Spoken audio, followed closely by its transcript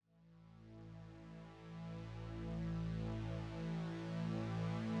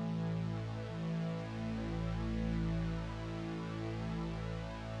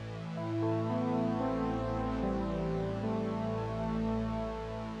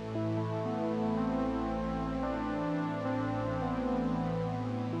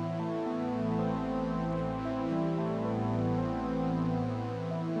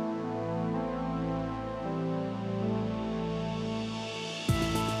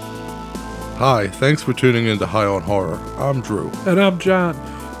Hi, thanks for tuning in to High on Horror. I'm Drew. And I'm John.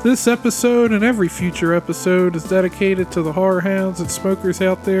 This episode and every future episode is dedicated to the horror hounds and smokers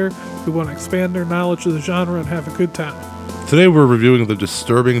out there who want to expand their knowledge of the genre and have a good time. Today we're reviewing the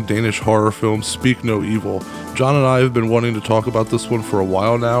disturbing Danish horror film Speak No Evil. John and I have been wanting to talk about this one for a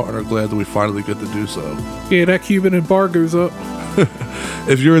while now and are glad that we finally get to do so. Yeah, that Cuban embargo's up.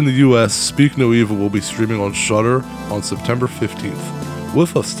 If you're in the US, Speak No Evil will be streaming on Shudder on September 15th.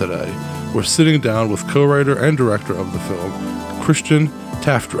 With us today, we're sitting down with co-writer and director of the film, Christian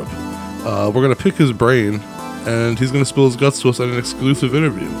Tafdrup. We're going to pick his brain, and he's going to spill his guts to us at an exclusive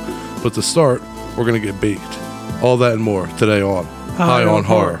interview. But to start, we're going to get baked. All that and more today on High on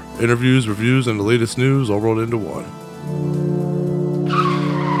Horror. Interviews, reviews, and the latest news all rolled into one.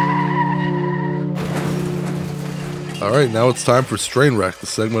 All right, now it's time for Strain Wreck, the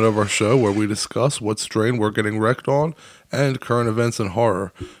segment of our show where we discuss what strain we're getting wrecked on and current events in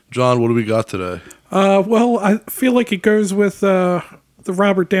horror. John, what do we got today? Well, I feel like it goes with the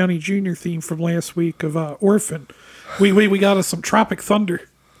Robert Downey Jr. theme from last week of Orphan. We got us some Tropic Thunder.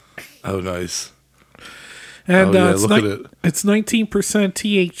 Oh, nice. And look at it. It's 19%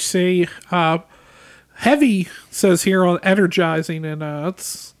 THC. Heavy says here on Energizing, and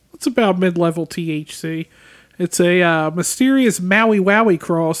it's about mid-level THC. It's a mysterious Maui Wowie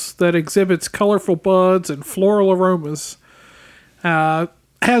cross that exhibits colorful buds and floral aromas.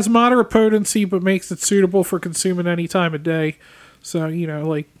 Has moderate potency, but makes it suitable for consuming any time of day. So,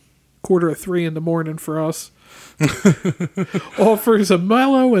 like 2:45 in the morning for us. Offers a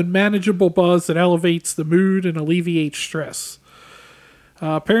mellow and manageable buzz that elevates the mood and alleviates stress.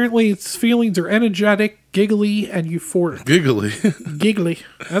 Apparently, its feelings are energetic, giggly, and euphoric. Giggly? Giggly.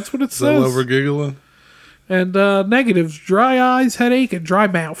 That's what it Is that why says. we're giggling? And negatives, dry eyes, headache, and dry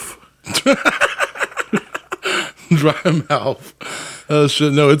mouth. Dry mouth. Oh,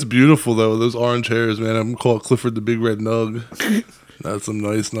 shit. No, it's beautiful, though. Those orange hairs, man. I'm called Clifford the Big Red Nug. That's some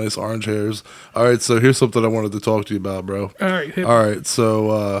nice orange hairs. All right, so here's something I wanted to talk to you about, bro. All right,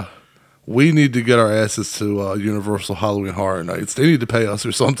 so we need to get our asses to Universal Halloween Horror Nights. They need to pay us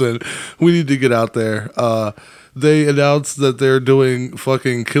or something. We need to get out there. They announced that they're doing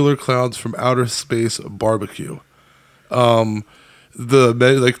fucking Killer Clowns from Outer Space barbecue. They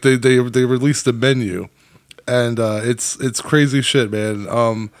released the menu, and it's crazy shit,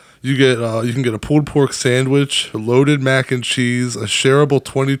 man. You can get a pulled pork sandwich, loaded mac and cheese, a shareable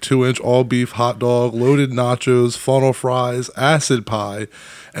 22-inch all beef hot dog, loaded nachos, funnel fries, acid pie,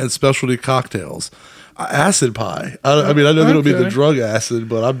 and specialty cocktails. Acid pie. I mean, I know they don't mean the drug acid,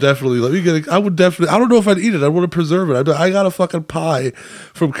 but I'm definitely. I don't know if I'd eat it. I want to preserve it. I got a fucking pie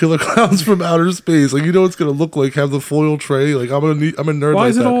from Killer Clowns from Outer Space. Like, it's gonna look like, have the foil tray. Like, I'm a nerd. Why like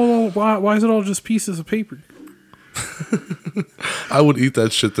is it that. why is it all just pieces of paper? I would eat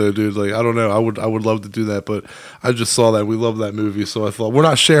that shit though, dude. Like, I don't know. I would love to do that, but I just saw that. We love that movie, so I thought we're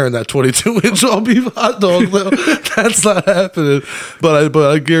not sharing that 22-inch all beef hot dog though. That's not happening. But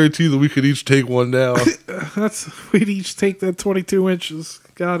I guarantee that we could each take one now. We'd each take that 22 inches.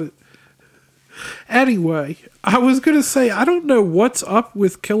 Got it. Anyway, I was gonna say I don't know what's up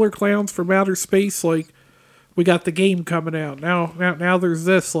with Killer Clowns from Outer Space. Like, we got the game coming out now. There's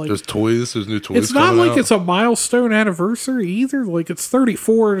this, like, there's toys. There's new toys. It's not like out. It's a milestone anniversary either. Like, it's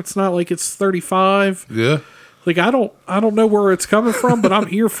 34. It's not like it's 35. Yeah. Like, I don't know where it's coming from, but I'm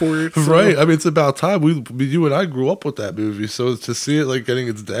here for it. So. Right. I mean, it's about time. You and I grew up with that movie, so to see it like getting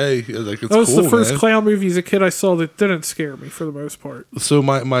its day, like, it's that was cool, the first man. clown movie as a kid I saw that didn't scare me for the most part. So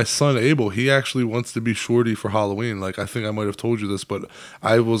my son Abel, he actually wants to be Shorty for Halloween. Like, I think I might have told you this, but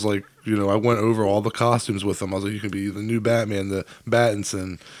I was like, I went over all the costumes with him. I was like, you can be the new Batman, the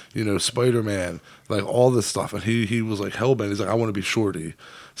Battinson, Spider-Man, like all this stuff. And he was like hellbent. He's like, I want to be Shorty.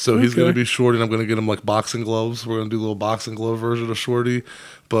 So he's going to be Shorty, and I'm going to get him like boxing gloves. We're going to do a little boxing glove version of Shorty.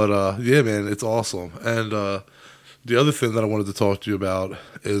 But yeah, man, it's awesome. And the other thing that I wanted to talk to you about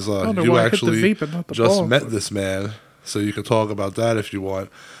is you actually just met this man, so you can talk about that if you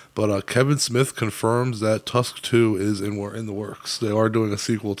want. But Kevin Smith confirms that Tusk 2 is in the works. They are doing a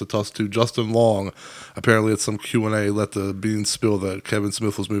sequel to Tusk 2. Justin Long, apparently at some Q&A, let the beans spill that Kevin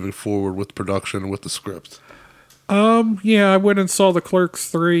Smith was moving forward with production and with the script. Yeah, I went and saw the Clerks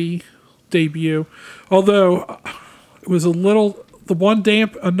 3 debut. Although, it was another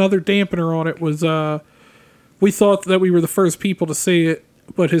dampener on it was, we thought that we were the first people to see it,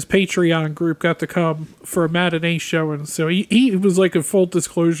 but his Patreon group got to come for a matinee showing. So he was like, in full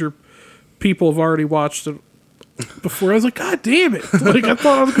disclosure, people have already watched it before. I was like, God damn it! Like I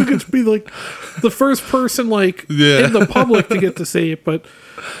thought I was going to be like the first person like Yeah. in the public to get to see it, but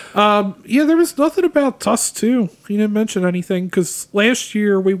yeah, there was nothing about Tusk 2. He didn't mention anything because last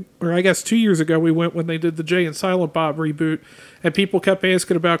year or I guess 2 years ago, we went when they did the Jay and Silent Bob reboot, and people kept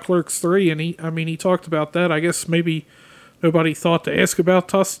asking about Clerks 3, and he talked about that. I guess maybe nobody thought to ask about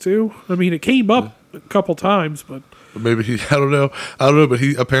Tusk 2. I mean, it came up a couple times, but Maybe I don't know, but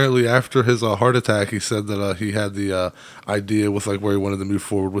he apparently after his heart attack, he said that he had the idea with like where he wanted to move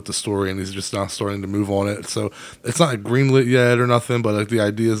forward with the story, and he's just now starting to move on it. So it's not greenlit yet or nothing, but like the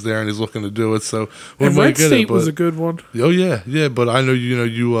idea is there, and he's looking to do it. So we and might Red get State it, but, was a good one. Oh yeah. But I know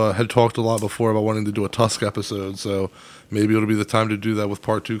you had talked a lot before about wanting to do a Tusk episode, so maybe it'll be the time to do that with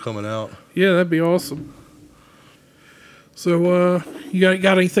part 2 coming out. Yeah, that'd be awesome. So you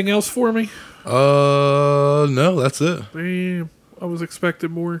got anything else for me? No, that's it. Damn, I was expecting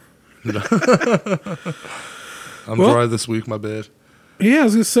more. I'm dry this week, my bad. Yeah, I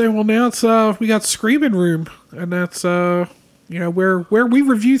was gonna say. Well, now it's we got Screaming Room, and that's where we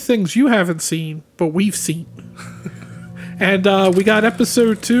review things you haven't seen, but we've seen. And we got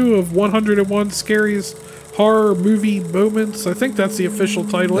episode 2 of 101 Scariest Horror Movie Moments. I think that's the official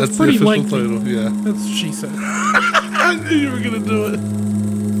title. That's it's pretty the official lengthy. title, yeah. That's what she said. I knew you were gonna do it.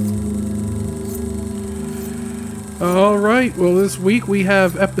 All right. Well, this week we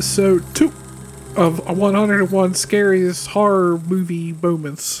have episode 2 of 101 Scariest Horror Movie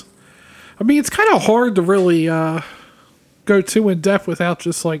Moments. I mean, it's kind of hard to really go too in depth without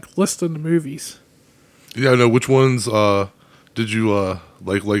just like listing the movies. Yeah, no. Which ones did you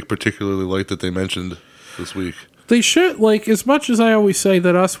like particularly like that they mentioned this week? They should, like, as much as I always say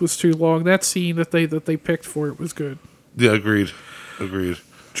that Us was too long, that scene that they picked for it was good. Yeah, agreed.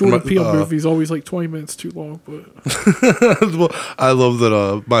 Jordan Peele movies always like 20 minutes too long, but well, I love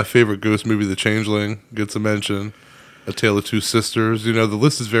that my favorite ghost movie, The Changeling, gets a mention. A Tale of Two Sisters. You know, the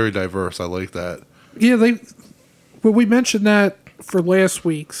list is very diverse. I like that. Yeah, we mentioned that for last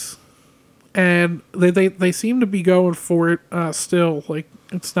week's, and they seem to be going for it still. Like,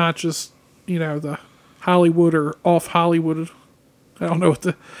 it's not just, the Hollywood or off Hollywood. I don't know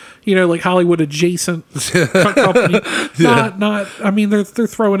what like Hollywood adjacent company. Yeah. Not. I mean, they're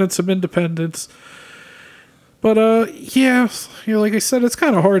throwing in some independents, but like I said, it's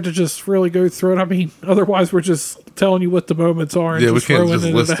kind of hard to just really go through it. I mean, otherwise we're just telling you what the moments are and just we can't throwing just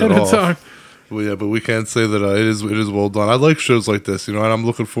it list ahead it of off. time. Well, yeah, but we can't say that it is well done. I like shows like this, and I'm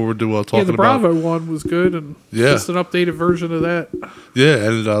looking forward to talking Yeah, the about. Bravo one was good, and just an updated version of that. Yeah,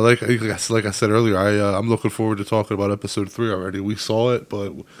 and like I said earlier, I'm looking forward to talking about episode 3 already. We saw it,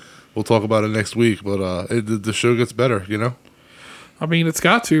 but we'll talk about it next week. But the show gets better, I mean, it's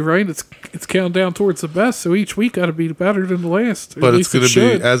got to, right? It's counting down towards the best, so each week got to be better than the last. But it's going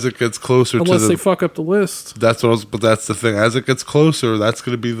to be as it gets closer unless to they fuck up the list. But that's the thing. As it gets closer, that's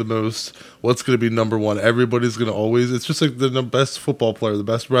going to be the most. What's going to be number one? Everybody's going to always. It's just like the best football player, the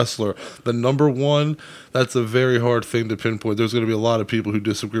best wrestler, the number one. That's a very hard thing to pinpoint. There's going to be a lot of people who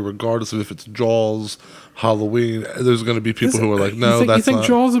disagree, regardless of if it's Jaws, Halloween. There's going to be people who are like, no, you think not.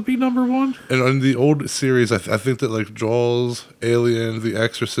 Jaws would be number one? And in the old series, I think that like Jaws, Alien, The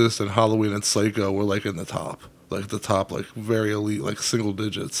Exorcist, and Halloween and Psycho were like in the top, like very elite, like single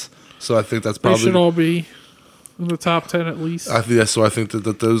digits. So I think that's probably they should all be in the top 10 at least. So I think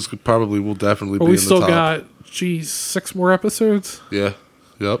that those will definitely be in the top. We still got 6 more episodes. Yeah.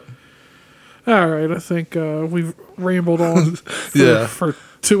 Yep. All right, I think we've rambled on for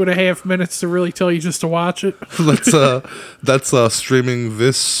 2.5 minutes to really tell you just to watch it. That's streaming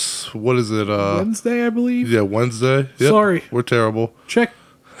this. What is it? Wednesday, I believe. Yeah, Wednesday. Yep. Sorry, we're terrible. Check.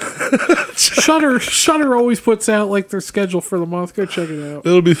 Shutter always puts out like their schedule for the month. Go check it out.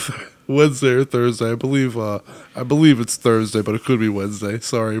 It'll be Wednesday or Thursday. I believe it's Thursday, but it could be Wednesday.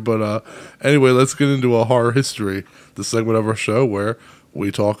 Sorry, but anyway, let's get into a horror history, the segment of our show where we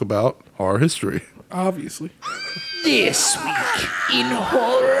talk about horror history. Obviously. This week in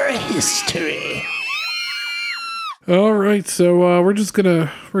horror history. All right, so we're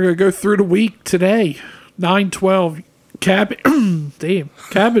gonna go through the week today. 9/12 Cabin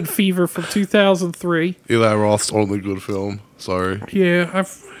Cabin Fever from 2003. Eli Roth's only good film. Sorry. Yeah,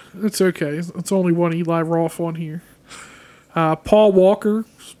 it's okay. It's only one Eli Roth on here. Paul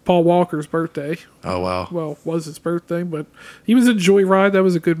Walker's birthday. Oh wow. Well, was his birthday, but he was in Joyride. That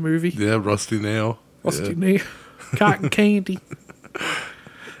was a good movie. Yeah, Rusty Nail. Nail. Cotton Candy.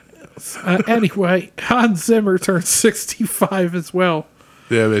 Anyway, Hans Zimmer turned 65 as well.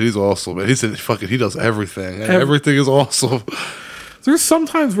 Yeah, man, he's awesome, man. He does everything. Everything is awesome. There's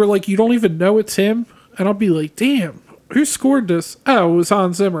sometimes where like you don't even know it's him, and I'll be like, damn, who scored this? Oh, it was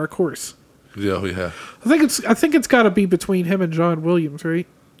Hans Zimmer, of course. Yeah, yeah. I think it's got to be between him and John Williams, right?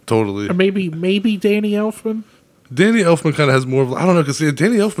 Totally. Or maybe Danny Elfman. Danny Elfman kind of has more of, I don't know, because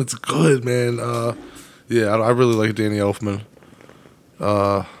Danny Elfman's good, man. Yeah, I really like Danny Elfman.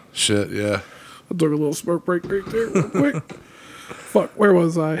 Shit, yeah. I took a little smoke break right there real quick. Fuck, where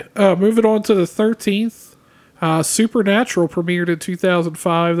was I? Moving on to the 13th. Supernatural premiered in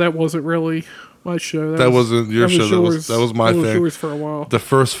 2005. That wasn't really my show. That wasn't your show. Yours. That was my thing. Yours for a while. The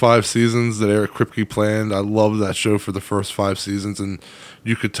first 5 seasons that Eric Kripke planned, I loved that show for the first 5 seasons, and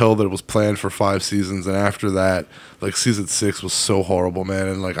you could tell that it was planned for 5 seasons. And after that, like season 6 was so horrible, man.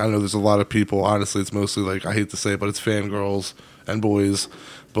 And like I know there's a lot of people. Honestly, it's mostly like, I hate to say it, but it's fangirls and boys.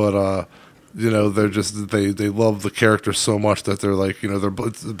 But you know, they're just they love the character so much that they're like, you know,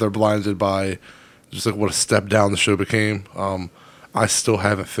 they're blinded by just like what a step down the show became. I still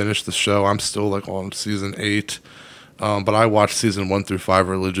haven't finished the show. I'm still like on season 8. But I watched season 1 through 5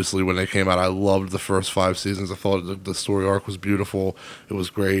 religiously when they came out. I loved the first 5 seasons. I thought the story arc was beautiful. It was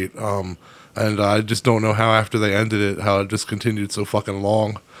great. And I just don't know how after they ended it, how it just continued so fucking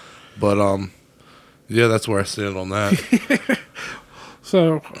long. But yeah, that's where I stand on that.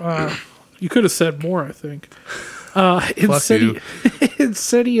 So you could have said more, I think.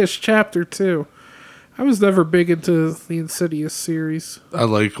 Insidious Chapter 2. I was never big into the Insidious series. I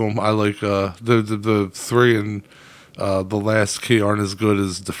like them. I like the 3 and the last key aren't as good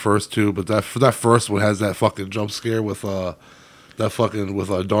as the first 2, but that first one has that fucking jump scare with Darth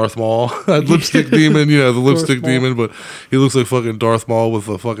Maul, that lipstick demon. You know, the lipstick demon, but he looks like fucking Darth Maul with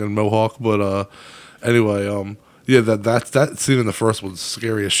a fucking mohawk. But anyway, yeah, that scene in the first one's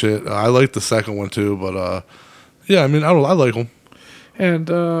scary as shit. I like the second one too, but yeah, I mean, I like them. And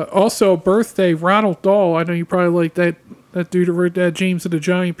also, birthday, Ronald Dahl. I know you probably like that dude who wrote that James and the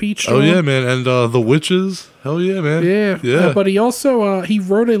Giant Peach. Oh yeah, man, and The Witches. Hell yeah, man. Yeah. But he also he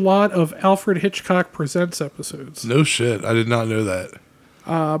wrote a lot of Alfred Hitchcock Presents episodes. No shit, I did not know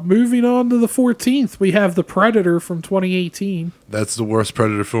that. Moving on to the 14th, we have The Predator from 2018. That's the worst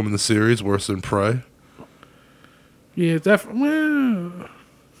Predator film in the series, worse than Prey. Yeah, definitely. Well,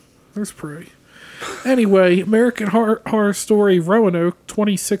 there's Prey. Anyway, American Horror Story Roanoke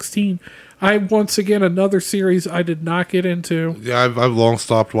 2016. Once again, another series I did not get into. Yeah, I've long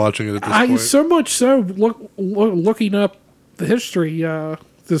stopped watching it at this point. So much so, looking up the history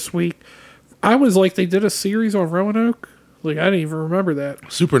this week, I was like, they did a series on Roanoke? Like, I didn't even remember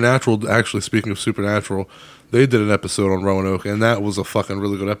that. Supernatural, actually, speaking of Supernatural, they did an episode on Roanoke, and that was a fucking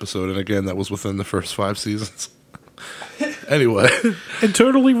really good episode. And again, that was within the first 5 seasons. Anyway. And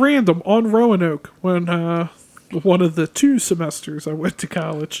totally random, on Roanoke, when one of the 2 semesters I went to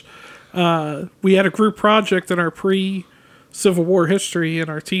college, we had a group project in our pre-Civil War history, and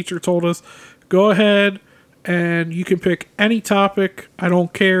our teacher told us, go ahead and you can pick any topic. I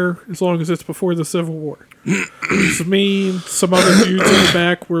don't care, as long as it's before the Civil War. So me and some other dudes in the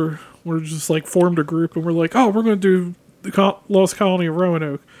back were just like formed a group, and we're like, oh, we're going to do the Lost Colony of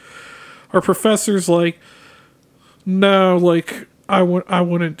Roanoke. Our professor's like, no, like, I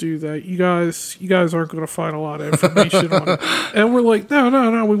wouldn't do that. You guys aren't going to find a lot of information on it. And we're like,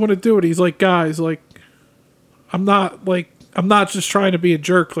 no, we want to do it. He's like, guys, like, I'm not just trying to be a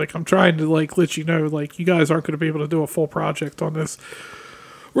jerk. Like, I'm trying to, like, let you know, like, you guys aren't going to be able to do a full project on this.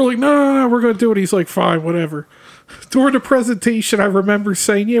 We're like, no, we're going to do it. He's like, fine, whatever. During the presentation, I remember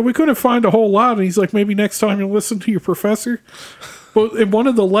saying, yeah, we couldn't find a whole lot. And he's like, maybe next time you'll listen to your professor. But in one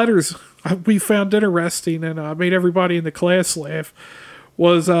of the letters we found interesting and made everybody in the class laugh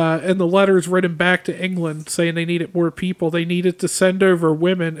was in the letters written back to England saying they needed more people. They needed to send over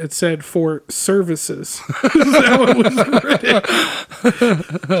women. It said for services. That was written.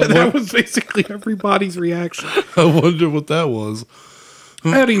 That was basically everybody's reaction. I wonder what that was.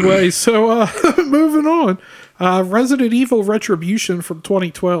 Anyway, so moving on. Resident Evil Retribution from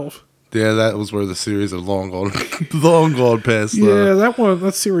 2012. Yeah, that was where the series had long gone past. Yeah,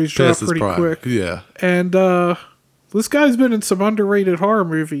 that series dropped pretty quick. Yeah, and this guy's been in some underrated horror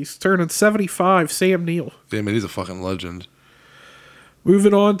movies. Turning 75, Sam Neill. Yeah, man, he's a fucking legend.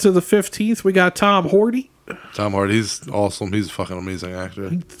 Moving on to the 15th, we got Tom Hardy. Tom Hardy, he's awesome. He's a fucking amazing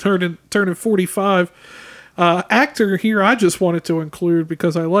actor. Turning 45. Actor here I just wanted to include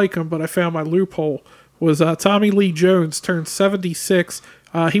because I like him, but I found my loophole, was Tommy Lee Jones, turned 76.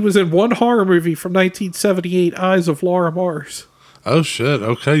 He was in one horror movie from 1978, Eyes of Laura Mars. Oh, shit.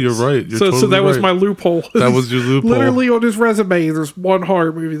 Okay, you're right. So that was my loophole. That was your loophole. Literally on his resume, there's one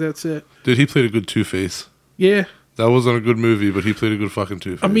horror movie, that's it. Dude, he played a good Two-Face. Yeah. That wasn't a good movie, but he played a good fucking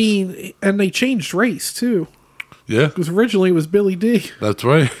Two-Face. I mean, and they changed race, too. Yeah. Because originally it was Billy D. That's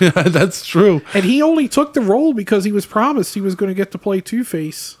right. That's true. And he only took the role because he was promised he was going to get to play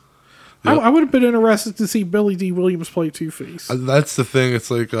Two-Face. I would have been interested to see Billy D. Williams play Two-Face. That's the thing. It's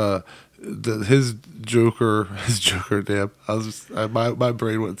like his Joker. Damn, my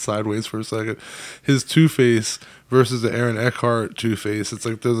brain went sideways for a second. His Two-Face versus the Aaron Eckhart Two-Face. It's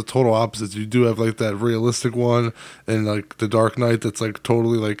like they're the total opposites. You do have like that realistic one, and like the Dark Knight. That's like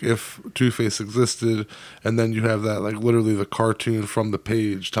totally like if Two-Face existed, and then you have that like literally the cartoon from the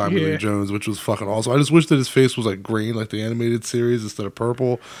page, Tommy Lee Jones, which was fucking awesome. I just wish that his face was like green, like the animated series, instead of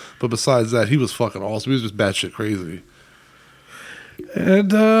purple. But besides that, he was fucking awesome. He was just batshit crazy.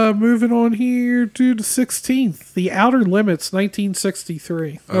 And moving on here to the 16th, The Outer Limits,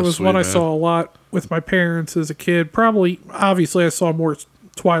 1963. That was one I saw a lot with my parents as a kid. Obviously, I saw more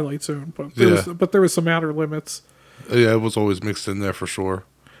Twilight Zone, but there was some Outer Limits. Yeah, it was always mixed in there for sure.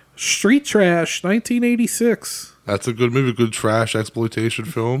 Street Trash, 1986. That's a good movie, good trash exploitation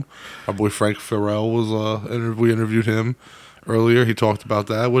film. Our boy Frank Farrell was we interviewed him earlier. He talked about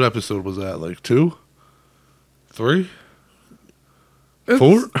that. What episode was that? Like 2? 3?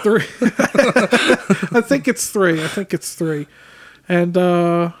 4? 3. I think it's 3. And,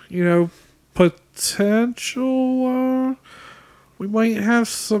 potential, we might have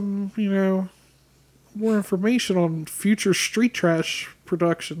some, more information on future Street Trash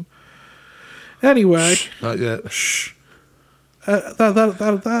production. Anyway. Not yet.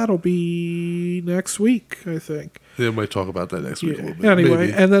 That'll be next week, I think. Yeah, we might talk about that next week a little bit. Anyway,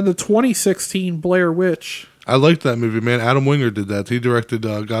 Maybe. And then the 2016 Blair Witch. I liked that movie, man. Adam Winger did that. He directed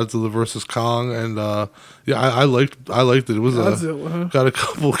Godzilla vs. Kong, and I liked it. It was Godzilla, got a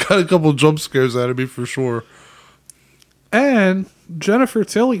couple jump scares out of me for sure. And Jennifer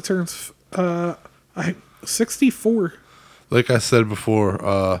Tilly turns 64. Like I said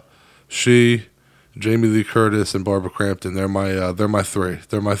before, she, Jamie Lee Curtis, and Barbara Crampton. They're my three.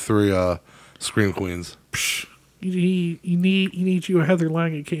 They're my three scream queens. Psh, you need you a Heather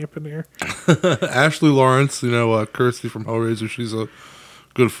Langenkamp in there. Ashley Lawrence, Kirsty from Hellraiser. She's a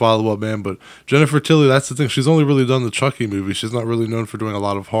good follow up, man. But Jennifer Tilly, that's the thing. She's only really done the Chucky movie. She's not really known for doing a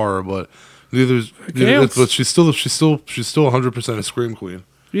lot of horror, but but she's still 100% a scream queen.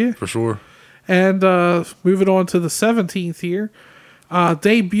 Yeah, for sure. And moving on to the 17th here,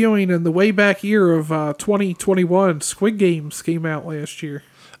 debuting in the way back year of 2021, Squid Games came out last year.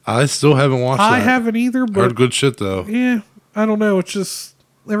 I still haven't watched that. I haven't either, but heard good shit though. Yeah, I don't know. It's just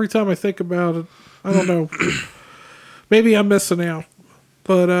every time I think about it, I don't know. Maybe I'm missing out.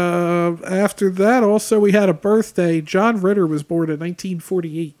 But after that, also we had a birthday. John Ritter was born in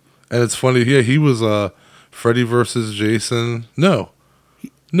 1948. And it's funny. Yeah, he was Freddy versus Jason. No,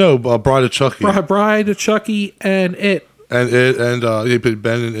 Bride of Chucky. Bride of Chucky and It. He played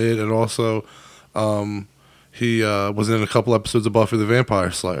Ben in It, and also he was in a couple episodes of Buffy the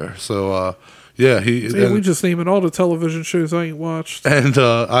Vampire Slayer. So we just naming all the television shows I ain't watched. And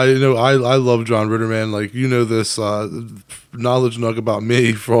I love John Ritter, man. Like this knowledge nugget about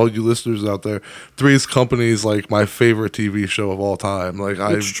me for all you listeners out there. Three's Company is like my favorite TV show of all time. Like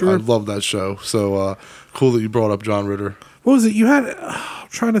I love that show. So cool that you brought up John Ritter. What was it? You had I'm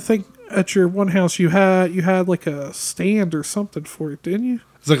trying to think. At your one house, you had like a stand or something for it, didn't you?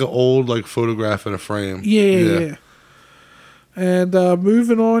 It's like an old like photograph in a frame. Yeah. And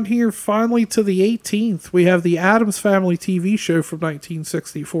moving on here, finally to the 18th, we have the Addams Family TV show from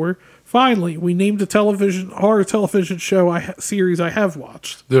 1964. Finally, we named a horror television show series I have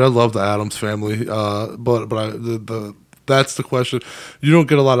watched. Dude, I love the Addams Family, that's the question. You don't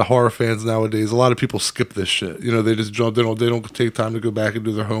get a lot of horror fans nowadays. A lot of people skip this shit. They just jump. They don't take time to go back and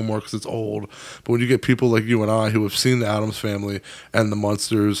do their homework because it's old. But when you get people like you and I who have seen the Addams Family and the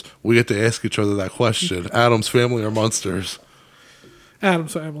Munsters, we get to ask each other that question: Addams Family or Munsters?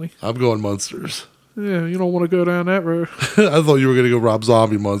 Addams Family. I'm going Munsters. Yeah, you don't want to go down that road. I thought you were going to go Rob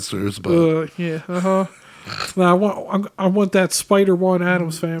Zombie Munsters, but yeah, No, I want that Spider One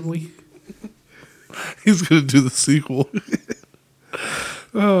Addams Family. He's gonna do the sequel.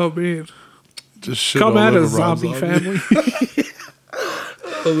 Oh man! Just shit come all at over a zombie family.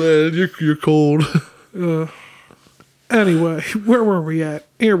 Oh man, you're cold. Anyway, where were we at?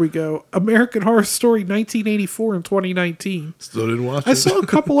 Here we go. American Horror Story 1984 and 2019. Still didn't watch it. I saw a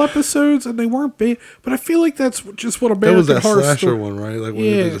couple episodes and they weren't bad, but I feel like that's just what American Horror Story. That was that slasher one, right? Like when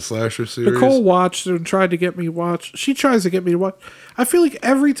they did the slasher series. Nicole watched it and tried to get me to watch. She tries to get me to watch. I feel like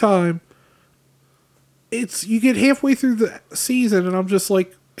every time you get halfway through the season and I'm just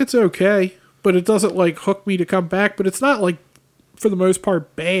like, it's okay, but it doesn't like hook me to come back. But it's not like, for the most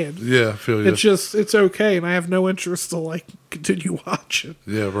part, bad. Yeah, I feel you. It's okay, and I have no interest to like continue watching.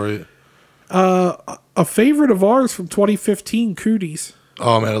 Yeah, right. A favorite of ours from 2015, Cooties.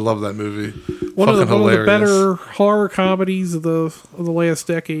 Oh man, I love that movie. One of Fucking the hilarious. better horror comedies of the last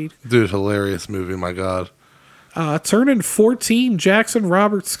decade. Dude, hilarious movie. My God. Turning 14, Jackson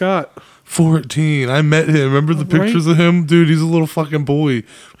Robert Scott. 14. I met him. Remember the pictures of him? Dude, he's a little fucking boy.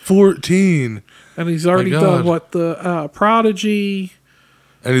 14. And he's already done the Prodigy.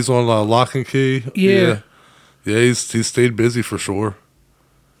 And he's on Lock and Key. Yeah. Yeah, he's stayed busy for sure.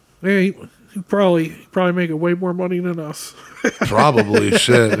 Yeah, he probably making way more money than us. Probably.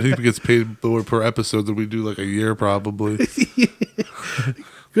 Shit. He gets paid more per episode than we do like a year probably.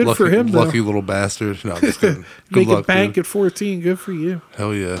 Good lucky, for him, though. Lucky little bastard. No, I'm just kidding. Good Making luck, bank dude. at 14. Good for you.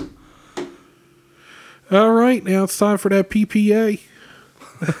 Hell yeah. All right, now it's time for that PPA.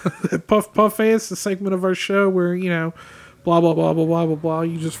 Puff Puff Ass, the segment of our show where, blah, blah, blah, blah, blah, blah, blah.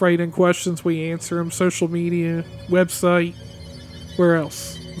 You just write in questions, we answer them. Social media, website. Where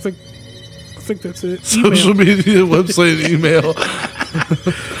else? I think that's it. Social media, website, and email.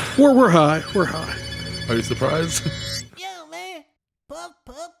 We're high. We're high. Are you surprised? Yo, man. Puff,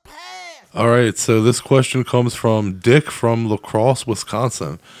 puff, pass. All right, so this question comes from Dick from La Crosse,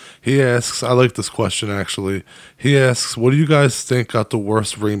 Wisconsin. He asks, I like this question actually. He asks, what do you guys think got the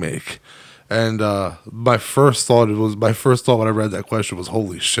worst remake? And my first thought when I read that question was,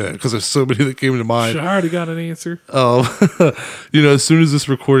 holy shit, because there's so many that came to mind. I already got an answer. As soon as this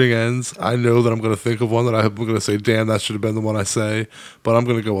recording ends, I know that I'm going to think of one that I'm going to say, damn, that should have been the one I say. But I'm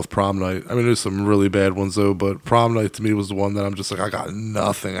going to go with Prom Night. I mean, there's some really bad ones, though. But Prom Night, to me, was the one that I'm just like, I got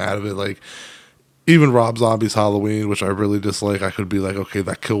nothing out of it. Like, even Rob Zombie's Halloween, which I really dislike, I could be like, okay,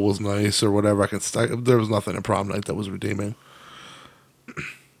 that kill was nice or whatever. There was nothing in Prom Night that was redeeming.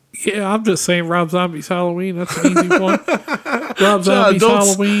 Yeah, I'm just saying Rob Zombie's Halloween. That's an easy one. Rob Zombie's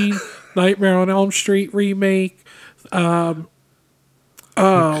Halloween, Nightmare on Elm Street remake. I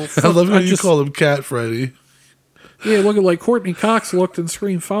love how you call him Cat Freddy. Yeah, looking like Courtney Cox looked in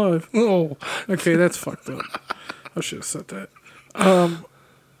Scream 5. Oh. Okay, that's fucked up. I should have said that.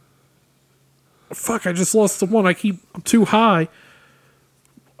 Fuck, I just lost the one. I'm too high.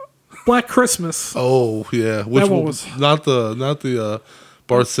 Black Christmas. Oh, yeah. Which That one one was- not the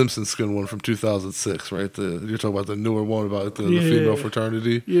Bart Simpson skin one from 2006, right? You're talking about the newer one about the female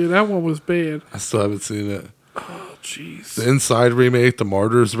fraternity. Yeah, that one was bad. I still haven't seen it. Oh, jeez. The Inside remake, the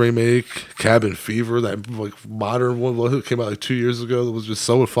Martyrs remake, Cabin Fever, that like modern one that came out like 2 years ago that was just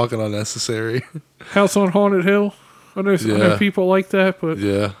so fucking unnecessary. House on Haunted Hill. I know people like that, but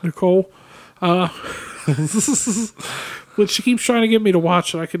Yeah. Nicole. But she keeps trying to get me to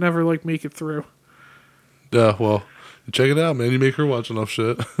watch it. I can never make it through. Yeah, well, check it out, man. You make her watch enough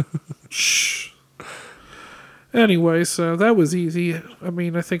shit. Shh. Anyway, so that was easy. I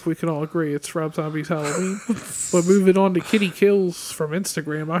mean, I think we can all agree it's Rob Zombie's Halloween. But moving on to Kitty Kills from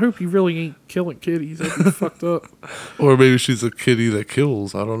Instagram. I hope you really ain't killing kitties. That'd be fucked up. Or maybe she's a kitty that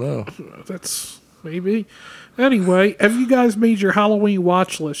kills. I don't know. That's maybe. Anyway, have you guys made your Halloween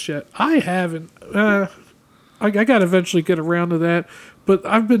watch list yet? I haven't. I got to eventually get around to that. But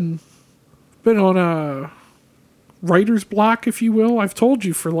I've been on a writer's block, if you will. I've told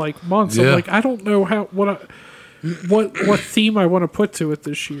you for months. Yeah. I'm like, I don't know what theme I want to put to it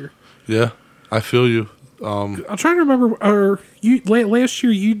this year. Yeah, I feel you. I'm trying to remember. Last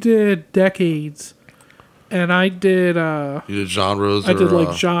year you did decades, and I did. You did genres. I did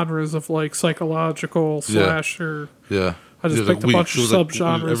genres of psychological slasher. Yeah. I just picked a bunch of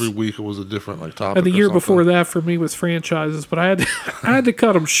subgenres. Every week it was a different topic. And the or year something. before that for me was franchises, but I had to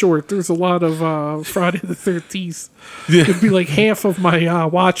cut them short. There's a lot of Friday the 13th. Yeah. It'd be half of my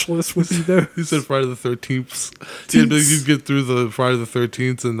watch list would be those. You said Friday the 13th. Yeah, but you'd get through the Friday the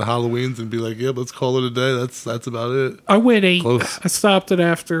 13th and the Halloweens and be like, yeah, let's call it a day. That's about it. I went 8. Close. I stopped it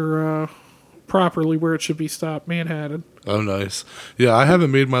after properly where it should be stopped, Manhattan. Oh, nice. Yeah, I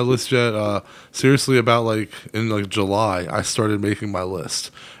haven't made my list yet. Seriously, about in July, I started making my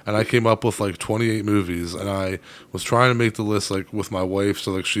list. And I came up with 28 movies. And I was trying to make the list with my wife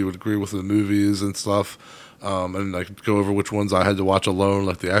so she would agree with the movies and stuff. And go over which ones I had to watch alone,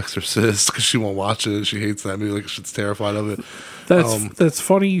 like The Exorcist, because she won't watch it. She hates that movie. She's terrified of it. That's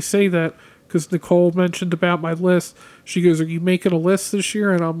funny you say that, because Nicole mentioned about my list. She goes, "Are you making a list this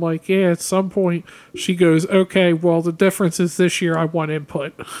year?" And I'm like, "Yeah, at some point." She goes, "Okay, well, the difference is this year I want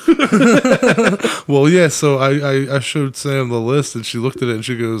input." Well, yeah, so I showed Sam the list, and she looked at it, and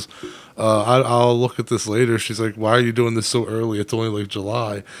she goes, I'll look at this later. She's like, why are you doing this so early? It's only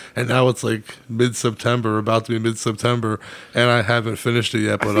July. And now it's mid-September, about to be mid-September, and I haven't finished it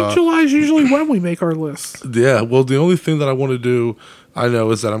yet. But I think July is usually when we make our lists. yeah, well, the only thing that I want to do, I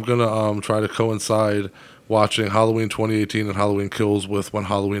know, is that I'm going to try to coincide watching Halloween 2018 and Halloween Kills with When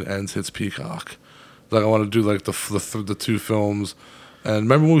Halloween Ends hits Peacock. I want to do the two films And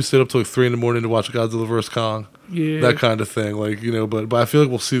remember when we stayed up till like 3 in the morning to watch Godzilla vs. Kong? Yeah. That kind of thing. Like, you know, but I feel like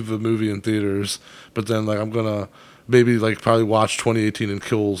we'll see the movie in theaters. But then, like, I'm going to maybe, like, probably watch 2018 and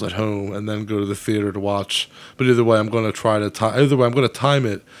Kills at home and then go to the theater to watch. But either way, I'm going to try to either way, I'm going to time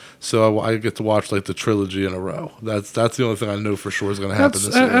it so I get to watch, like, the trilogy in a row. That's the only thing I know for sure is going to happen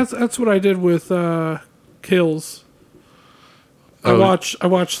this year. That's what I did with Kills. I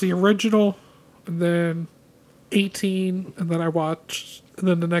watched the original, and then 18, and then and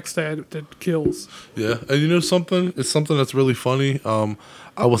then the next day I did Kills. Yeah, and you know something? It's something that's really funny.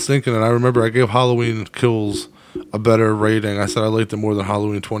 I was thinking, and I remember I gave Halloween Kills a better rating. I said I liked it more than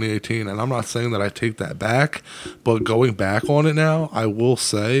Halloween 2018, and I'm not saying that I take that back, but going back on it now, I will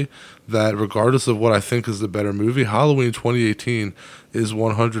say that regardless of what I think is the better movie, Halloween 2018 is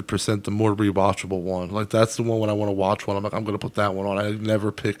 100% the more rewatchable one. Like, that's the one when I want to watch one, I'm like, I'm going to put that one on. I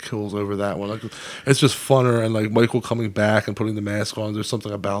never pick Kills over that one. Like, it's just funner, and like Michael coming back and putting the mask on, there's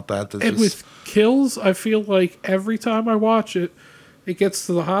something about that And with Kills, I feel like every time I watch it, it gets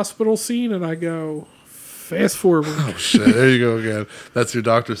to the hospital scene, and I go, fast forward. Oh, shit. There you go again. That's your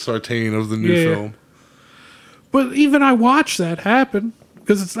Dr. Sartain of the new film. But even I watch that happen,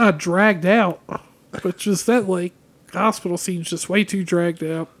 because it's not dragged out. But just that, like, hospital scene's just way too dragged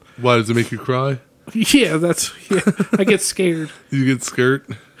out. Why, does it make you cry? Yeah, I get scared. You get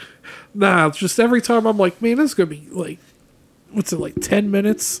scared? Nah, just every time I'm like, man, this is going to be, like, what's it, like 10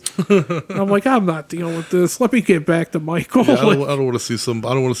 minutes? I'm like, I'm not dealing with this. Let me get back to Michael. Yeah, I don't want to see I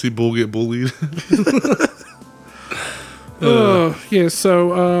don't want to see Bull get bullied. Yeah,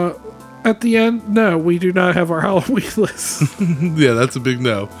 so at the end, no, we do not have our Halloween list. Yeah, that's a big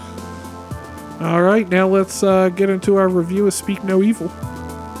no. All right, now let's get into our review of Speak No Evil.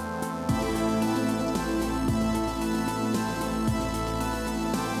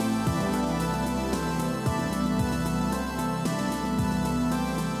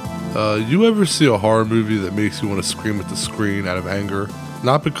 You ever see a horror movie that makes you want to scream at the screen out of anger?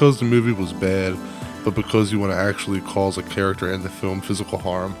 Not because the movie was bad, but because you want to actually cause a character in the film physical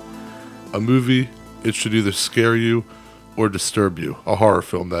harm. A movie, it should either scare you or disturb you. A horror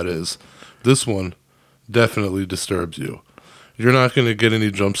film, that is. This one definitely disturbs you. You're not going to get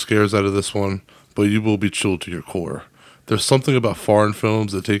any jump scares out of this one, but you will be chilled to your core. There's something about foreign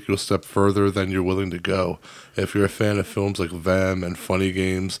films that take you a step further than you're willing to go. If you're a fan of films like Vam and Funny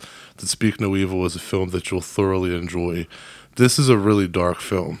Games, then Speak No Evil is a film that you'll thoroughly enjoy. This is a really dark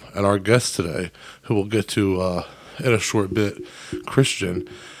film, and our guest today, who we'll get to in a short bit, Christian,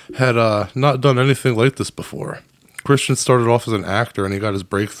 had not done anything like this before. Christian started off as an actor, and he got his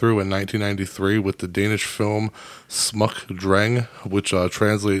breakthrough in 1993 with the Danish film Smuk Dreng, which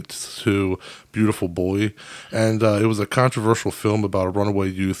translates to Beautiful Boy. And it was a controversial film about a runaway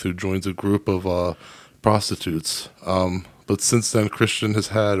youth who joins a group of prostitutes. But since then, Christian has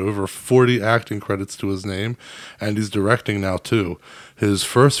had over 40 acting credits to his name, and he's directing now, too. His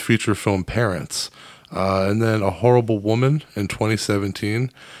first feature film, Parents, and then A Horrible Woman in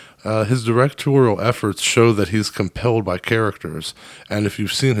 2017. His directorial efforts show that he's compelled by characters, and if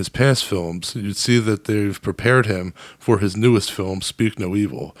you've seen his past films, you'd see that they've prepared him for his newest film, Speak No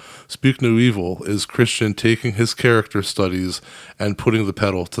Evil. Speak No Evil is Christian taking his character studies and putting the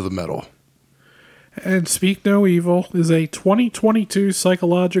pedal to the metal. And Speak No Evil is a 2022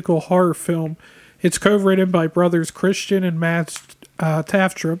 psychological horror film. It's co-written by brothers Christian and Mads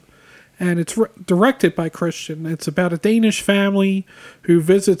Tafdrup, and it's directed by Christian. It's about a Danish family who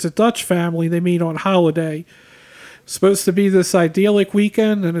visits a Dutch family they meet on holiday. It's supposed to be this idyllic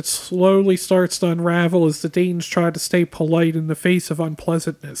weekend, and it slowly starts to unravel as the Danes try to stay polite in the face of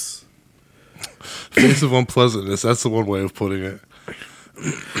unpleasantness. Face of unpleasantness, that's the one way of putting it.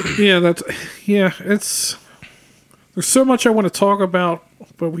 It's there's so much I want to talk about,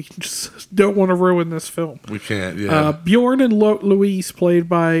 but we just don't want to ruin this film. We can't, yeah. Bjorn and Louise, played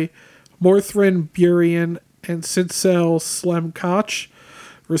by Morthrin Burien and Sidsel Slemkoch,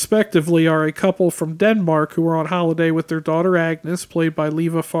 respectively, are a couple from Denmark who are on holiday with their daughter Agnes, played by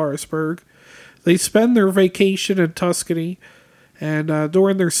Leva Forestberg. They spend their vacation in Tuscany, and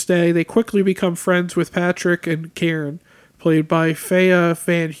during their stay, they quickly become friends with Patrick and Karen, played by Fea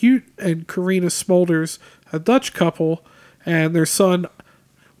van Hout and Carina Smulders, a Dutch couple, and their son,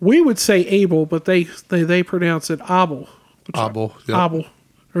 we would say Abel, but they pronounce it Abel. Abel, yeah. Abel.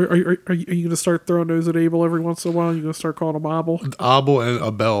 Are you going to start throwing those at Abel every once in a while? You're going to start calling him Abel? Abel and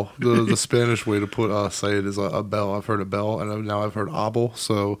Abel. The Spanish way to say it is Abel. I've heard Abel, and now I've heard Abel.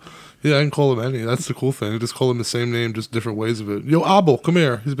 So, yeah, I can call him any. That's the cool thing. Just call him the same name, just different ways of it. Yo, Abel, come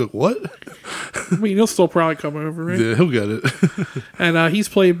here. He's like, what? I mean, he'll still probably come over, right? Yeah, he'll get it. And he's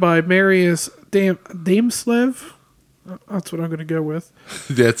played by Marius Damslev. That's what I'm going to go with.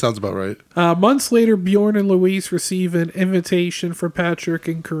 Yeah, it sounds about right. Months later, Bjorn and Louise receive an invitation from Patrick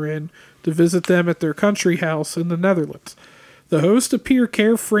and Corinne to visit them at their country house in the Netherlands. The hosts appear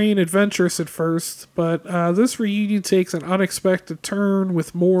carefree and adventurous at first, but this reunion takes an unexpected turn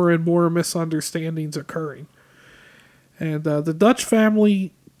with more and more misunderstandings occurring. And the Dutch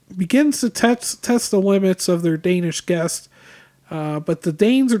family begins to test the limits of their Danish guest, but the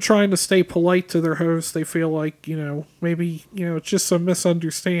Danes are trying to stay polite to their hosts. They feel like, maybe, it's just some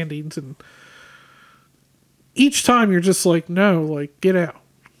misunderstandings. And each time you're just like, no, like, get out.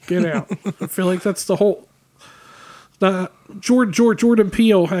 Get out. I feel like that's the whole... Jordan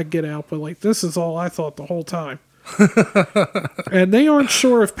Peele had Get Out, but like this is all I thought the whole time. And they aren't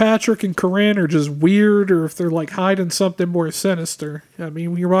sure if Patrick and Corinne are just weird or if they're like hiding something more sinister. I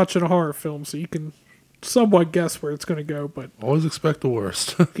mean, you're watching a horror film, so you can somewhat guess where it's going to go. But always expect the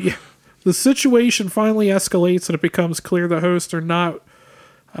worst. yeah, the situation finally escalates and it becomes clear the hosts are not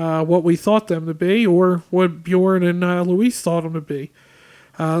what we thought them to be, or what Bjorn and Louise thought them to be.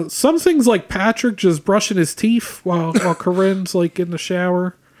 Some things like Patrick just brushing his teeth while Corinne's like in the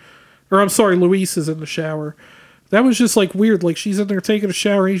shower. Or I'm sorry, Louise is in the shower. That was just like weird. Like she's in there taking a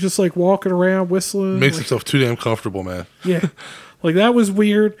shower. He's just like walking around whistling. Makes like, himself too damn comfortable, man. Yeah. Like that was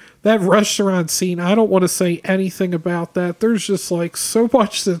weird. That restaurant scene, I don't want to say anything about that. There's just like so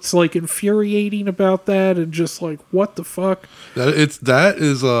much that's like infuriating about that and just like what the fuck. That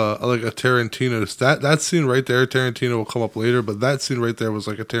is like a Tarantino. That scene right there, Tarantino will come up later, but that scene right there was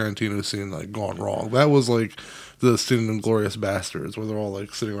like a Tarantino scene like gone wrong. That was like the scene in Inglourious Bastards where they're all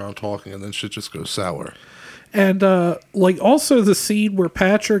like sitting around talking and then shit just goes sour. And like also the scene where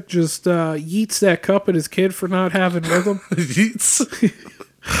Patrick just yeets that cup at his kid for not having rhythm. Yeets.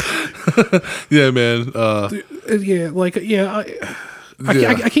 Yeah, man.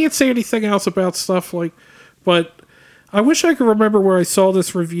 I can't say anything else about stuff like, but I wish I could remember where I saw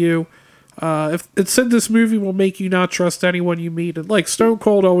this review. If it said this movie will make you not trust anyone you meet, and like Stone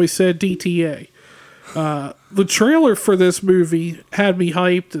Cold always said, DTA. The trailer for this movie had me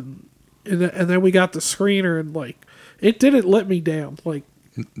hyped, and then we got the screener, and like it didn't let me down. Like,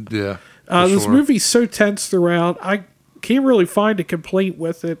 yeah, this movie's so tense throughout. I can't really find a complaint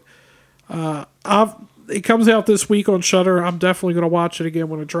with it. It comes out this week on Shudder. I'm definitely going to watch it again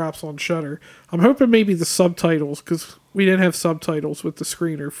when it drops on Shudder. I'm hoping maybe the subtitles, because we didn't have subtitles with the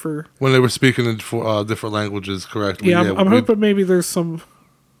screener for when they were speaking in different languages. Correct? Yeah, I'm hoping maybe there's some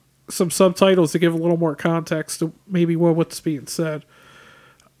subtitles to give a little more context to maybe what's being said.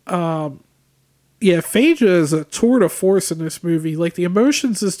 Yeah, Phaedra is a tour de force in this movie. Like, the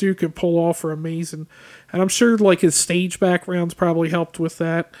emotions this dude can pull off are amazing. And I'm sure, like, his stage background's probably helped with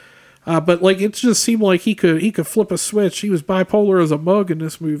that. But, like, it just seemed like he could flip a switch. He was bipolar as a mug in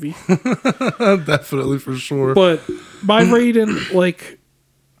this movie. Definitely, for sure. But my rating, like,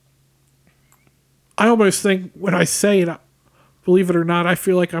 I almost think when I say it, believe it or not, I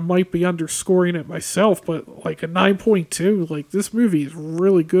feel like I might be underscoring it myself, but like a 9.2, like this movie is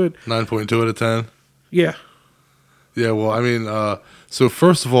really good. 9.2 out of 10? Yeah. Yeah, well, I mean, so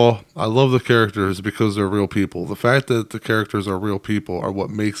first of all, I love the characters because they're real people. The fact that the characters are real people are what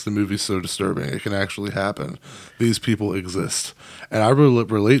makes the movie so disturbing. It can actually happen. These people exist. And I really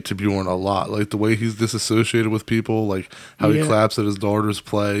relate to Bjorn a lot. Like, the way he's disassociated with people, like how he claps at his daughter's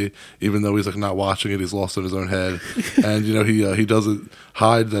play, even though he's, like, not watching it, he's lost in his own head. And, you know, he doesn't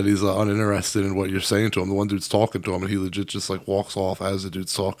hide that he's uninterested in what you're saying to him. The one dude's talking to him, and he legit just, like, walks off as the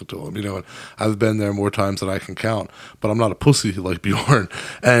dude's talking to him, you know. And I've been there more times than I can count. But I'm not a pussy like Bjorn.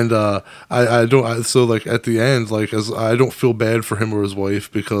 And so like at the end, like, as I don't feel bad for him or his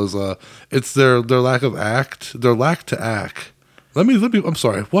wife because it's their lack of act, their lack to act. Let me I'm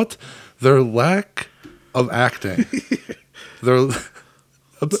sorry, what? Their lack of acting.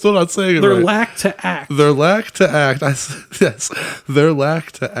 I'm still not saying it right. Their lack to act. Their lack to act. Yes. Their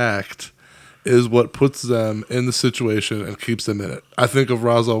lack to act is what puts them in the situation and keeps them in it. I think of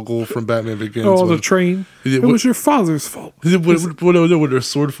Ra's al Ghul from Batman Begins. Oh, the train. It was your father's fault. When they're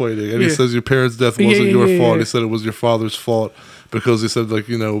sword fighting, and he says your parents' death wasn't your fault. He said it was your father's fault because he said, like,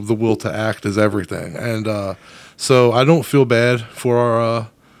 you know, the will to act is everything. And so I don't feel bad for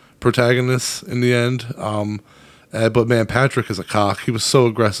our protagonists in the end. But man, Patrick is a cock. He was so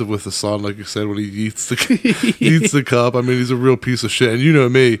aggressive with the son, like you said, when he eats the cup. I mean, he's a real piece of shit. And you know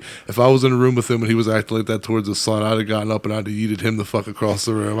me, if I was in a room with him and he was acting like that towards his son, I'd have gotten up and I'd have yeeted him the fuck across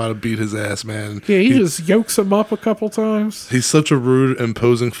the room. I'd have beat his ass, man. Yeah, he just yokes him up a couple times. He's such a rude,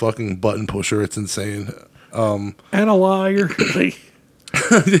 imposing fucking button pusher. It's insane. And a liar.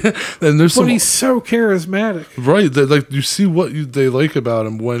 And there's But some he's so charismatic. right that like you see what they like about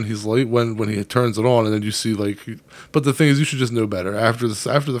him when he's late when he turns it on, and then you see like. But the thing is, you should just know better after this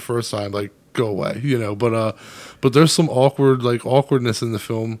after the first time. Like go away, you know. But there's some awkwardness in the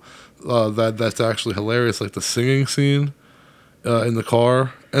film that's actually hilarious, like the singing scene in the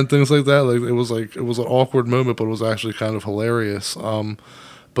car and things like that. Like it was an awkward moment, but it was actually kind of hilarious.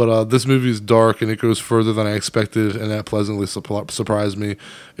 But this movie is dark and it goes further than I expected, and that pleasantly surprised me.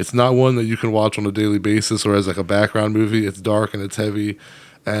 It's not one that you can watch on a daily basis or as like a background movie. It's dark and it's heavy,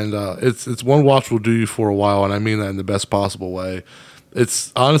 and it's one watch will do you for a while, and I mean that in the best possible way.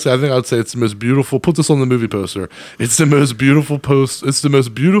 It's honestly, I think I would say it's the most beautiful. Put this on the movie poster. It's the most beautiful post. It's the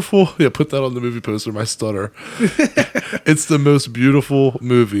most beautiful. Yeah, put that on the movie poster. My stutter. It's the most beautiful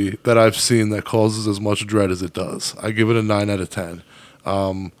movie that I've seen that causes as much dread as it does. I give it a 9 out of 10.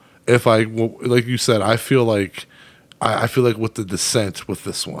 If I like you said, I feel like with the Descent with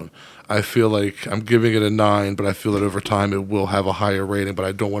this one, I feel like I'm giving it a 9, but I feel that over time it will have a higher rating. But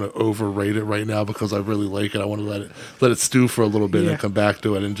I don't want to overrate it right now because I really like it. I want to let it stew for a little bit Yeah. and come back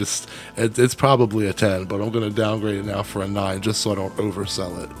to it. And just it's probably a 10, but I'm going to downgrade it now for a 9 just so I don't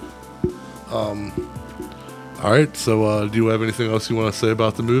oversell it. All right. So do you have anything else you want to say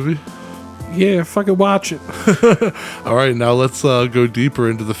about the movie? Yeah, fucking watch it. All right, now let's go deeper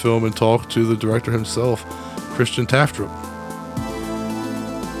into the film and talk to the director himself, Christian Tafdrup.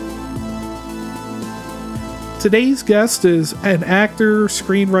 Today's guest is an actor,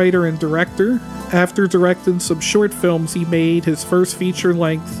 screenwriter, and director. After directing some short films, he made his first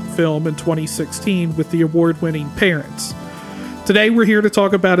feature-length film in 2016 with the award-winning Parents. Today we're here to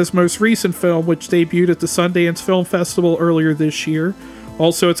talk about his most recent film, which debuted at the Sundance Film Festival earlier this year.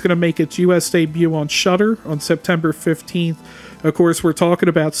 Also, it's going to make its U.S. debut on Shudder on September 15th. Of course, we're talking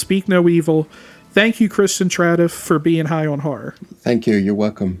about Speak No Evil. Thank you, Christian Tradiff, for being high on horror. Thank you. You're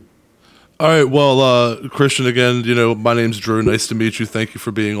welcome. All right, well, Christian, again, you know, my name's Drew. Nice to meet you. Thank you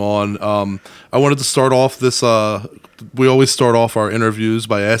for being on. I wanted to start off this. We always start off our interviews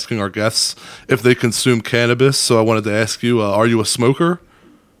by asking our guests if they consume cannabis. So I wanted to ask you, are you a smoker?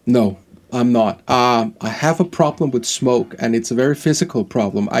 No, I'm not. I have a problem with smoke, and it's a very physical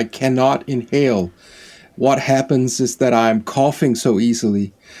problem. I cannot inhale. What happens is that I'm coughing so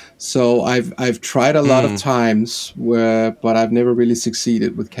easily. So I've tried a lot of times, but I've never really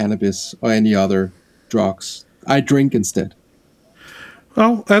succeeded with cannabis or any other drugs. I drink instead.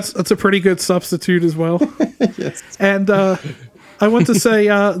 Well, that's a pretty good substitute as well. Yes. And I want to say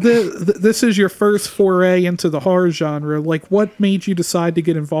this is your first foray into the horror genre. Like, what made you decide to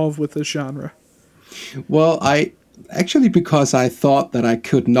get involved with this genre? Well, because I thought that I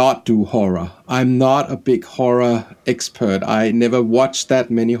could not do horror. I'm not a big horror expert. I never watched that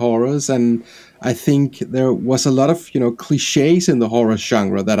many horrors, and I think there was a lot of, cliches in the horror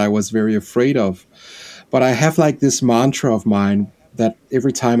genre that I was very afraid of. But I have like this mantra of mine that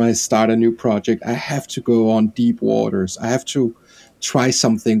every time I start a new project, I have to go on deep waters. I have to try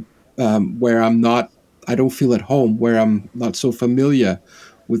something where I don't feel at home, where I'm not so familiar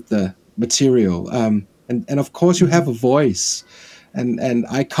with the material. And of course, you have a voice. And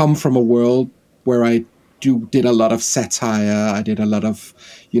I come from a world where I did a lot of satire. I did a lot of,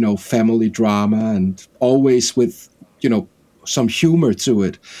 family drama, and always with, some humor to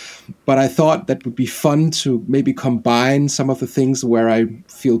it. But I thought that would be fun to maybe combine some of the things where I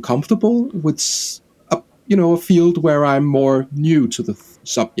feel comfortable with a field where I'm more new to the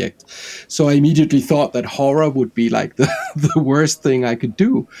subject. So I immediately thought that horror would be like the worst thing I could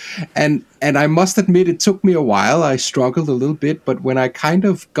do. And I must admit, it took me a while. I struggled a little bit, but when I kind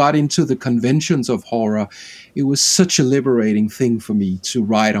of got into the conventions of horror, it was such a liberating thing for me to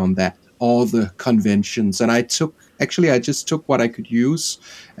write on that, all the conventions. And I just took what I could use,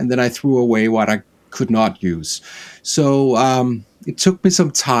 and then I threw away what I could not use. So it took me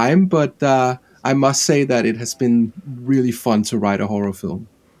some time, but I must say that it has been really fun to write a horror film.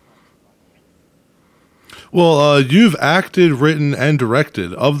 Well, you've acted, written, and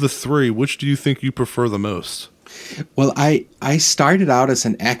directed. Of the three, which do you think you prefer the most? Well, I started out as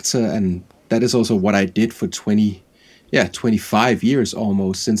an actor, and that is also what I did for 25 years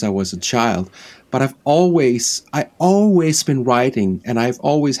almost, since I was a child. But I always been writing, and I've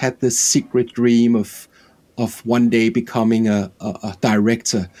always had this secret dream of one day becoming a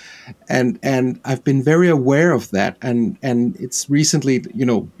director, and I've been very aware of that, and it's recently,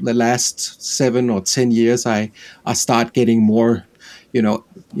 the last 7 or 10 years, I start getting more,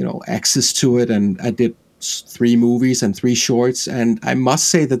 access to it, and I did 3 movies and 3 shorts, and I must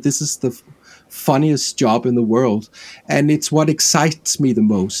say that this is the funniest job in the world, and it's what excites me the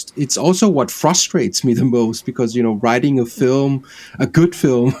most. It's also what frustrates me the most, because writing a film, a good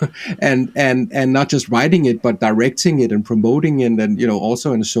film, and not just writing it but directing it and promoting it, and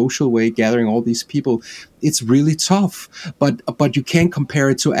also in a social way gathering all these people, it's really tough. But you can't compare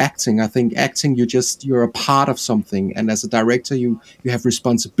it to acting. I think acting, you're a part of something, and as a director you have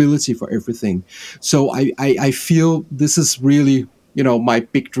responsibility for everything. So I feel this is really my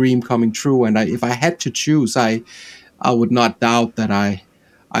big dream coming true. And if I had to choose, I would not doubt that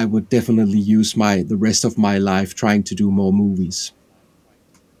I would definitely use the rest of my life trying to do more movies.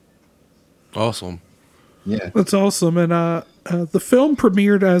 Awesome. Yeah. That's awesome. And the film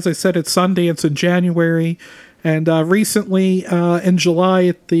premiered, as I said, at Sundance in January. And recently, in July,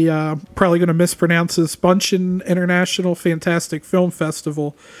 at the probably going to mispronounce this, Bunchen International Fantastic Film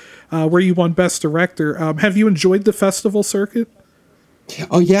Festival, where you won Best Director. Have you enjoyed the festival circuit?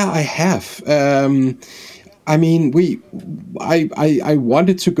 Oh yeah, I have. I mean, I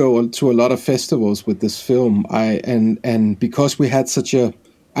wanted to go to a lot of festivals with this film. And because we had such a,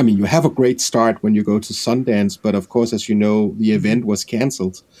 I mean, you have a great start when you go to Sundance, but of course, as you know, the event was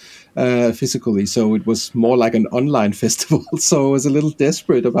cancelled physically, so it was more like an online festival. So I was a little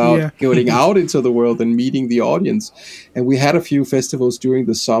desperate about Yeah. going out into the world and meeting the audience. And we had a few festivals during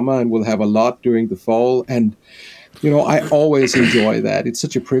the summer, and we'll have a lot during the fall. And I always enjoy that. It's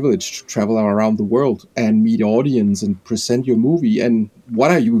such a privilege to travel around the world and meet audience and present your movie. And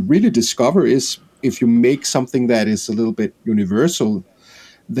what you really discover is, if you make something that is a little bit universal,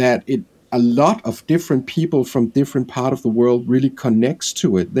 that a lot of different people from different part of the world really connects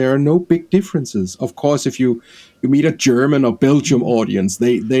to it. There are no big differences. Of course, if you meet a German or Belgium audience,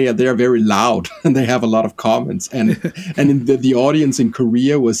 they are very loud and they have a lot of comments. And in the audience in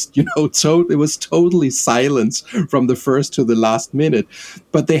Korea was it was totally silence from the first to the last minute,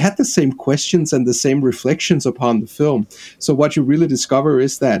 but they had the same questions and the same reflections upon the film. So what you really discover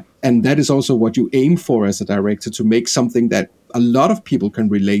is that, and that is also what you aim for as a director, to make something that a lot of people can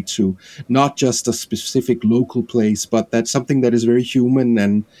relate to, not just a specific local place, but that's something that is very human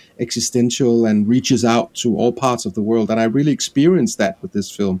and existential and reaches out to all parts of the world. And I really experienced that with this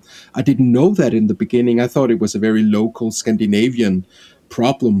film. I didn't know that in the beginning. I thought it was a very local Scandinavian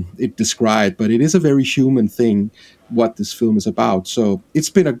problem it described, but it is a very human thing, what this film is about. So it's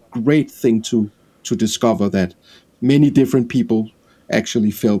been a great thing to discover that many different people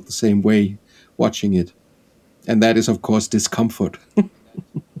actually felt the same way watching it. And that is, of course, discomfort.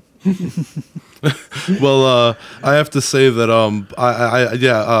 Well, I have to say that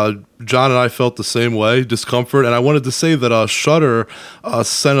John and I felt the same way, discomfort, and I wanted to say that Shudder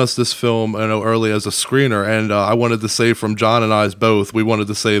sent us this film, early as a screener, and I wanted to say from John and I's both, we wanted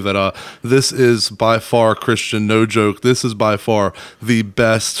to say that this is by far, Christian, no joke, this is by far the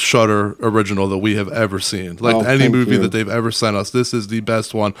best Shudder original that we have ever seen. Like any movie that they've ever sent us, this is the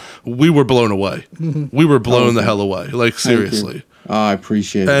best one. We were blown away. We were blown the hell away. Like seriously. I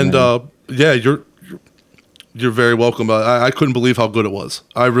appreciate it. And yeah, you're very welcome. I couldn't believe how good it was.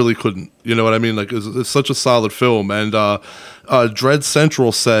 I really couldn't. You know what I mean? Like it's such a solid film. And Dread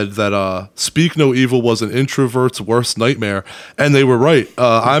Central said that Speak No Evil was an introvert's worst nightmare, and they were right.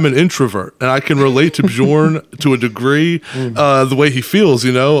 I'm an introvert, and I can relate to Bjorn to a degree. The way he feels,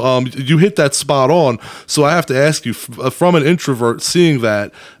 you hit that spot on. So I have to ask you, from an introvert, seeing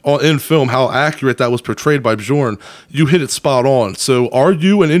that in film, how accurate that was portrayed by Bjorn, you hit it spot on. So are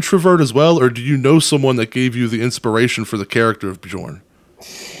you an introvert as well, or do you know someone that gave you the inspiration for the character of Bjorn?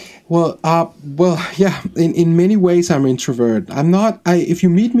 Well, yeah. In many ways, I'm introvert. I'm not. If you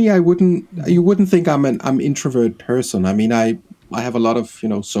meet me, you wouldn't think I'm introvert person. I mean, I have a lot of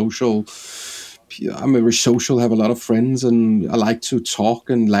social. I'm very social. Have a lot of friends, and I like to talk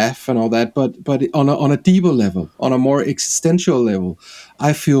and laugh and all that. But on a deeper level, on a more existential level,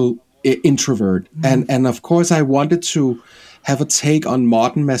 I feel introvert. And of course, I wanted to have a take on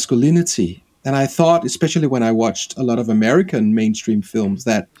modern masculinity. And I thought, especially when I watched a lot of American mainstream films,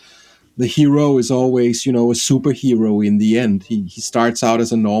 that the hero is always, a superhero in the end. He starts out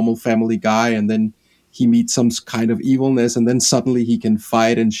as a normal family guy, and then he meets some kind of evilness, and then suddenly he can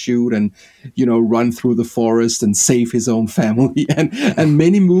fight and shoot and, run through the forest and save his own family. And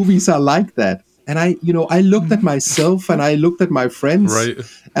many movies are like that. And I looked at myself and I looked at my friends, Right.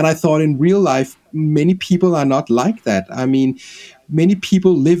 and I thought, in real life, many people are not like that. I mean, many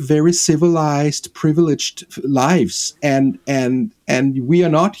people live very civilized, privileged lives, and we are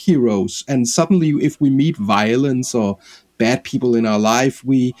not heroes. And suddenly, if we meet violence or bad people in our life,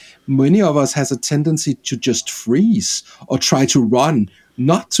 many of us has a tendency to just freeze or try to run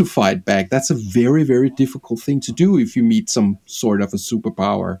not to fight back. That's a very, very difficult thing to do if you meet some sort of a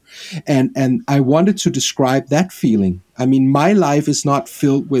superpower. And I wanted to describe that feeling. I mean, my life is not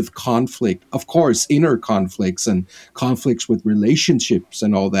filled with conflict. Of course, inner conflicts and conflicts with relationships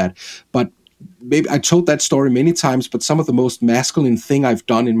and all that. But maybe I told that story many times, but some of the most masculine thing I've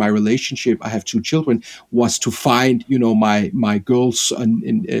done in my relationship, I have two children, was to find, my girl's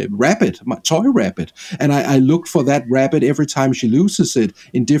rabbit, my toy rabbit. And I looked for that rabbit every time she loses it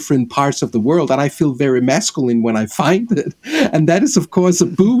in different parts of the world. And I feel very masculine when I find it. And that is, of course, a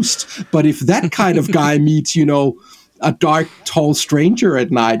boost. But if that kind of guy meets, a dark, tall stranger at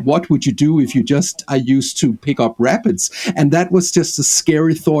night, what would you do if you just are used to pick up rabbits? And that was just a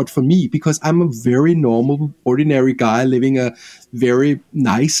scary thought for me because I'm a very normal, ordinary guy living a very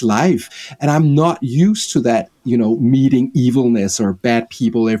nice life. And I'm not used to that, meeting evilness or bad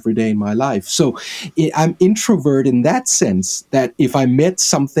people every day in my life. So I'm introvert in that sense that if I met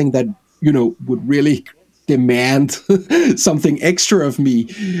something that, would really demand something extra of me,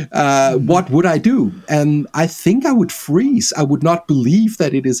 what would I do? And I think I would freeze. I would not believe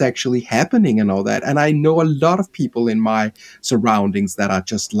that it is actually happening and all that. And I know a lot of people in my surroundings that are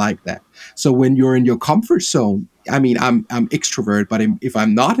just like that. So when you're in your comfort zone, I mean, I'm extrovert, but if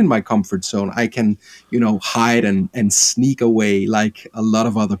I'm not in my comfort zone, I can, hide and sneak away like a lot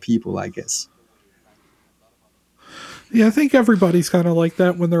of other people, I guess. Yeah, I think everybody's kind of like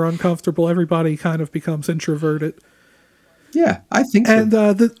that when they're uncomfortable. Everybody kind of becomes introverted. Yeah, I think so. And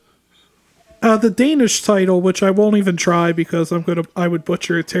the Danish title, which I won't even try because I would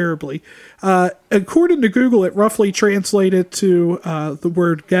butcher it terribly. According to Google, it roughly translated to the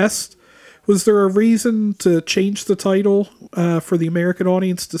word guest. Was there a reason to change the title for the American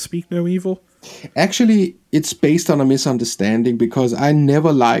audience to Speak No Evil? Actually, it's based on a misunderstanding because I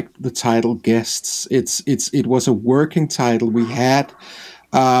never liked the title Guests. It was a working title we had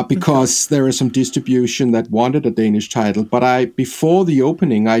because there is some distribution that wanted a Danish title. But before the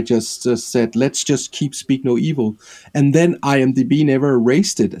opening, I just said, let's just keep Speak No Evil. And then IMDb never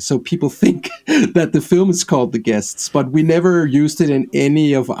erased it. So people think that the film is called The Guests, but we never used it in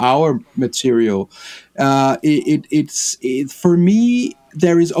any of our material. For me,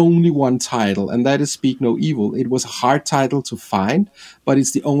 there is only one title, and that is Speak No Evil. It was a hard title to find, but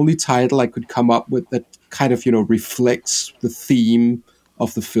it's the only title I could come up with that kind of, reflects the theme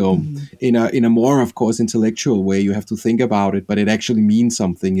of the film in a more, of course, intellectual way. You have to think about it, but it actually means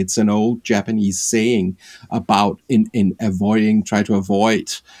something. It's an old Japanese saying about try to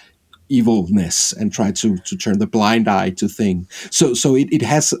avoid evilness and try to turn the blind eye to thing. So it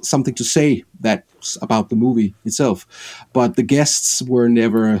has something to say that's about the movie itself. But the guests were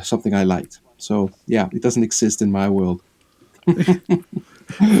never something I liked. So yeah, it doesn't exist in my world.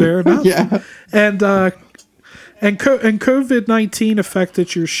 Fair enough. Yeah. And COVID-19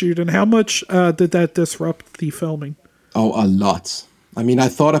 affected your shoot, and how much did that disrupt the filming? Oh, a lot. I mean, I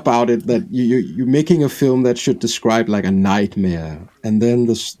thought about it that you're making a film that should describe like a nightmare, and then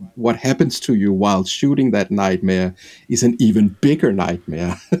what happens to you while shooting that nightmare is an even bigger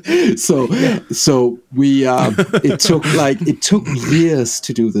nightmare. so we it took years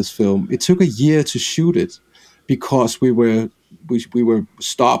to do this film. It took a year to shoot it because we were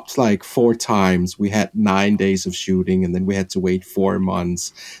stopped like 4 times. We had 9 days of shooting, and then we had to wait 4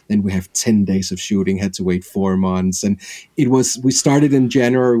 months. Then we have 10 days of shooting, had to wait 4 months. And we started in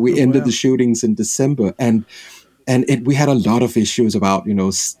January, we ended the shootings in December. And we had a lot of issues about,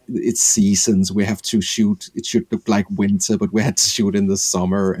 it's seasons. We have to shoot, it should look like winter, but we had to shoot in the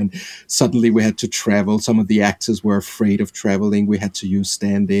summer. And suddenly we had to travel. Some of the actors were afraid of traveling. We had to use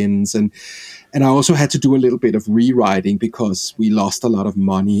stand-ins. And I also had to do a little bit of rewriting because we lost a lot of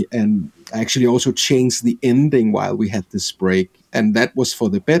money. And I actually also changed the ending while we had this break. And that was for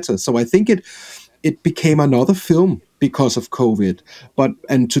the better. So I think it became another film because of COVID.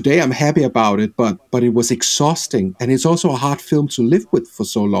 And today I'm happy about it, but it was exhausting. And it's also a hard film to live with for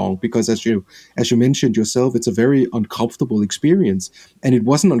so long because as you mentioned yourself, it's a very uncomfortable experience. And it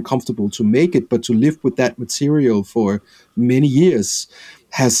wasn't uncomfortable to make it, but to live with that material for many years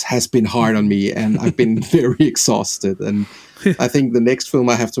has been hard on me, and I've been very exhausted. And I think the next film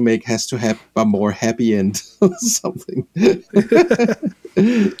I have to make has to have a more happy end or something.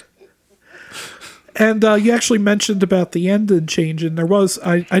 And you actually mentioned about the ending change, and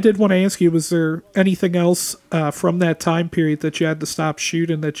I did want to ask you, was there anything else from that time period that you had to stop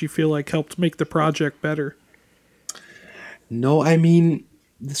shooting that you feel like helped make the project better? No, I mean,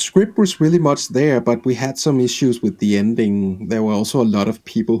 the script was really much there, but we had some issues with the ending. There were also a lot of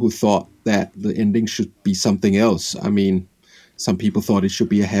people who thought that the ending should be something else. I mean, some people thought it should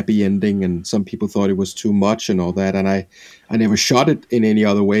be a happy ending, and some people thought it was too much and all that. And I never shot it in any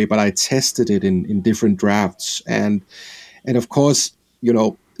other way, but I tested it in different drafts. And of course,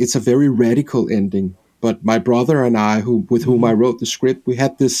 it's a very radical ending. But my brother and I, with whom I wrote the script, we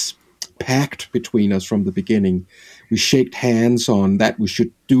had this pact between us from the beginning. We shaked hands on that we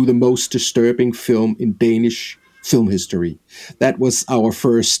should do the most disturbing film in Danish film history. That was our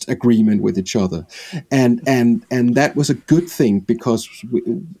first agreement with each other, and that was a good thing, because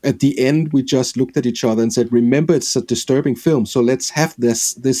at the end we just looked at each other and said, "Remember, it's a disturbing film, so let's have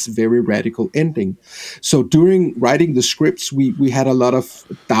this very radical ending." So during writing the scripts, we had a lot of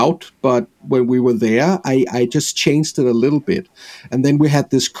doubt, but when we were there, I just changed it a little bit, and then we had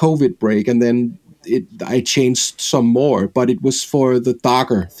this COVID break, and then I changed some more, but it was for the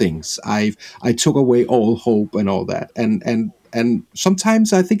darker things. I took away all hope and all that, and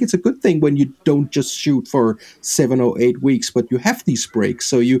sometimes I think it's a good thing when you don't just shoot for 7 or 8 weeks, but you have these breaks,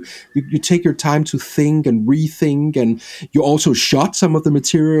 so you take your time to think and rethink, and you also shot some of the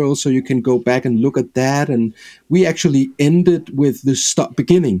material, so you can go back and look at that. And we actually ended with the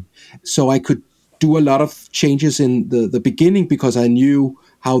beginning, so I could do a lot of changes in the beginning, because I knew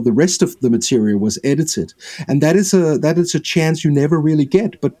how the rest of the material was edited, and that is a chance you never really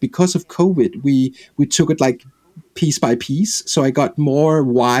get. But because of COVID, we took it like piece by piece, so I got more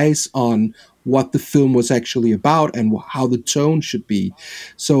wise on what the film was actually about and how the tone should be.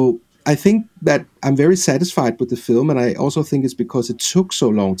 So I think that I'm very satisfied with the film, and I also think it's because it took so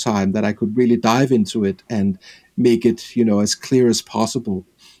long time that I could really dive into it and make it, as clear as possible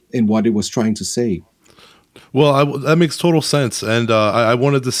in what it was trying to say. Well, that makes total sense, and I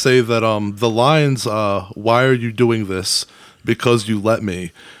wanted to say that the lines, "Why are you doing this? Because you let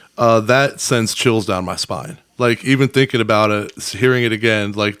me," that sends chills down my spine. Like, even thinking about it, hearing it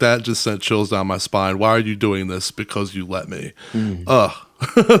again, like, that just sent chills down my spine. Why are you doing this? Because you let me. Ugh.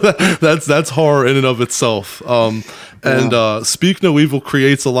 That's horror in and of itself. And Speak No Evil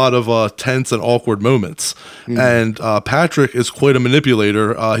creates a lot of tense and awkward moments. And Patrick is quite a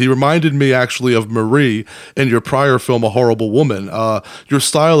manipulator. He reminded me actually of Marie in your prior film, A Horrible Woman. Your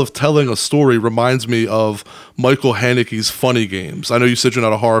style of telling a story reminds me of Michael Haneke's Funny Games. I know you said you're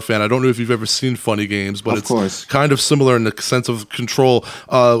not a horror fan. I don't know if you've ever seen Funny Games, but Of it's course. kind of similar in the sense of control.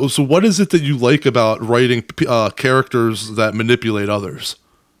 So what is it that you like about writing characters that manipulate others?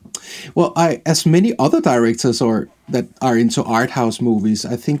 Well, as many other directors or that are into art house movies,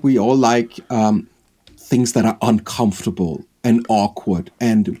 I think we all like things that are uncomfortable and awkward,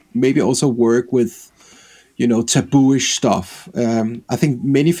 and maybe also work with tabooish stuff. I think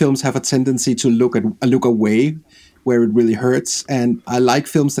many films have a tendency to look away where it really hurts, and I like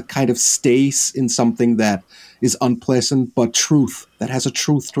films that kind of stays in something that is unpleasant but truth, that has a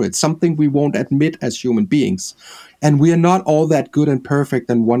truth to it, something we won't admit as human beings. And we are not all that good and perfect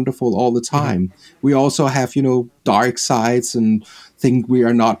and wonderful all the time. We also have dark sides and things we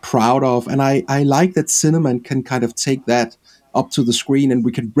are not proud of, and I like that cinema can kind of take that up to the screen, and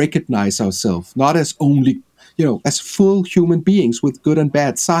we can recognize ourselves not as only as full human beings with good and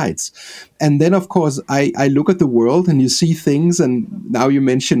bad sides. And then, of course, I look at the world and you see things, and now you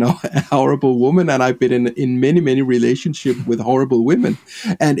mention a horrible woman, and I've been in many, many relationships with horrible women.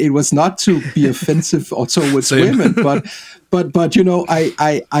 And it was not to be offensive or towards Same. women, but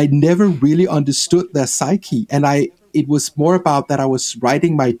I never really understood their psyche. And it was more about that I was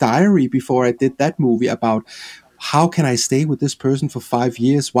writing my diary before I did that movie about how can I stay with this person for 5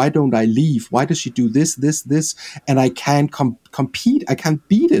 years? Why don't I leave? Why does she do this, this, this? And I can't compete. I can't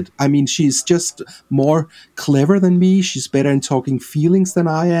beat it. I mean, she's just more clever than me. She's better in talking feelings than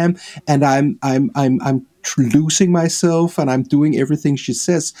I am. And I'm losing myself, and I'm doing everything she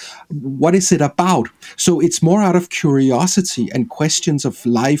says. What is it about? So it's more out of curiosity and questions of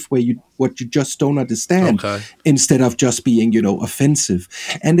life where what you just don't understand, Okay. instead of just being offensive.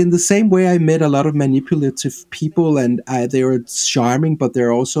 And in the same way, I met a lot of manipulative people, and they are charming, but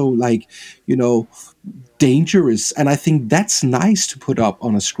they're also like dangerous. And I think that's nice to put up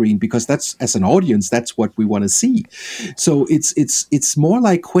on a screen, because that's, as an audience, that's what we want to see. So it's more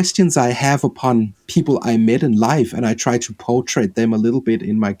like questions I have upon people I met in life, and I try to portray them a little bit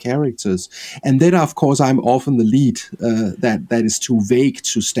in my characters. And then, of course, I'm often the lead that is too vague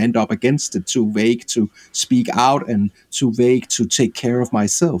to stand up against it, too vague to speak out, and too vague to take care of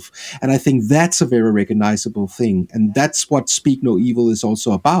myself. And I think that's a very recognizable thing, and that's what Speak No Evil is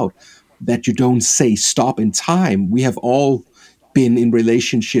also about, that you don't say stop in time. We have all been in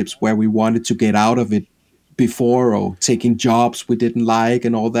relationships where we wanted to get out of it before, or taking jobs we didn't like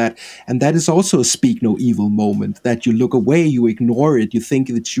and all that. And that is also a speak no evil moment, that you look away, you ignore it, you think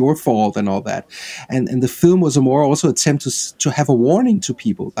it's your fault and all that. And the film was a more also attempt to have a warning to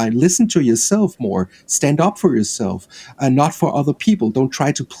people. Listen to yourself more, stand up for yourself, and not for other people. Don't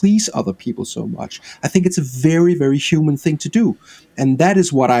try to please other people so much. I think it's a very, very human thing to do. And that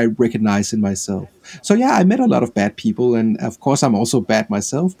is what I recognize in myself. So yeah, I met a lot of bad people, and of course I'm also bad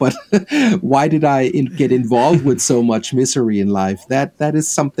myself. But why did I get involved with so much misery in life? That is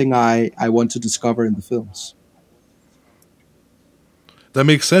something I want to discover in the films. That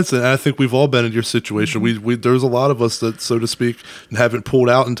makes sense, and I think we've all been in your situation. We there's a lot of us that, so to speak, haven't pulled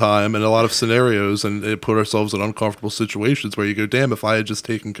out in time, in a lot of scenarios, and it put ourselves in uncomfortable situations where you go, "Damn, if I had just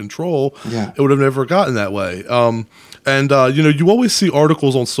taken control, Yeah. it would have never gotten that way." You always see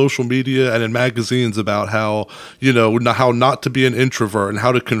articles on social media and in magazines about how how not to be an introvert and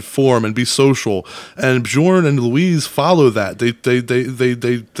how to conform and be social. And Bjorn and Louise follow that. They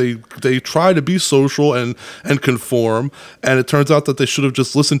try to be social and conform, and it turns out that they should have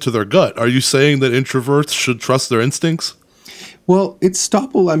just listened to their gut. Are you saying that introverts should trust their instincts? Well, it's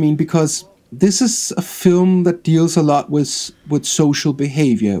double. I mean, because this is a film that deals a lot with social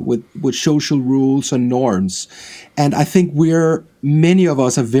behavior, with social rules and norms, and I think many of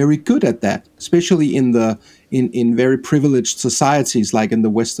us are very good at that, especially in very privileged societies like in the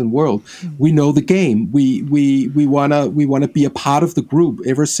Western world. We know the game. We wanna be a part of the group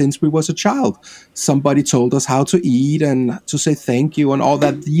ever since we was a child. Somebody told us how to eat and to say thank you and all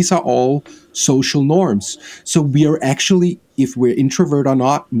that. These are all social norms. So we are actually, if we're introvert or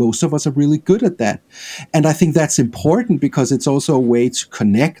not, most of us are really good at that. And I think that's important because it's also a way to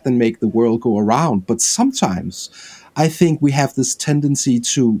connect and make the world go around. But sometimes I think we have this tendency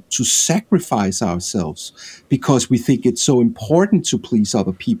to sacrifice ourselves because we think it's so important to please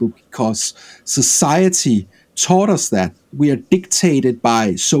other people, because society taught us that we are dictated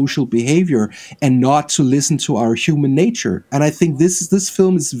by social behavior and not to listen to our human nature. And I think this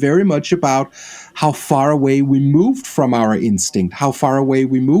film is very much about how far away we moved from our instinct, how far away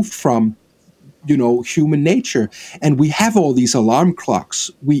we moved from human nature. And we have all these alarm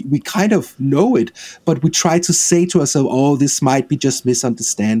clocks. We kind of know it, but we try to say to ourselves, oh, this might be just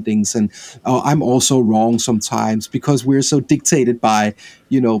misunderstandings, and oh, I'm also wrong sometimes, because we're so dictated by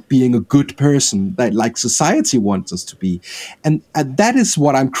being a good person that like society wants us to be. And that is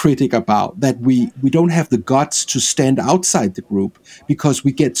what I'm critic about, that we don't have the guts to stand outside the group because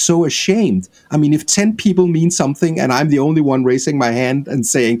we get so ashamed. I mean, if 10 people mean something and I'm the only one raising my hand and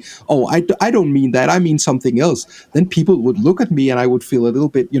saying, oh, I don't mean that, I mean something else, then people would look at me and I would feel a little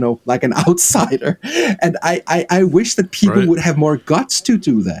bit, like an outsider. And I wish that people Right. would have more guts to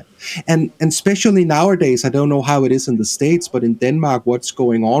do that. And especially nowadays, I don't know how it is in the States, but in Denmark, what's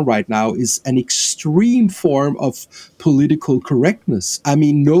going on right now is an extreme form of political correctness. I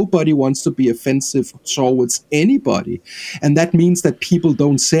mean, nobody wants to be offensive towards anybody. And that means that people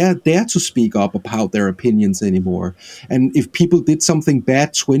don't dare to speak up about their opinions anymore. And if people did something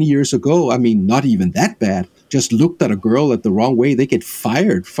bad 20 years ago, I mean, not even that bad, just looked at a girl at the wrong way, they get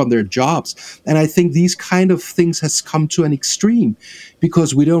fired from their jobs. And I think these kind of things has come to an extreme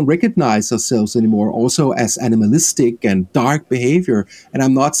because we don't recognize ourselves anymore also as animalistic and dark behavior. And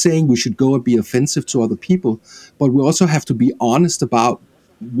I'm not saying we should go and be offensive to other people, but we also have to be honest about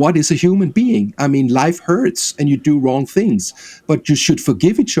what is a human being. I mean, life hurts and you do wrong things, but you should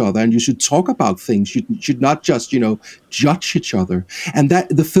forgive each other and you should talk about things. You should not just, judge each other. And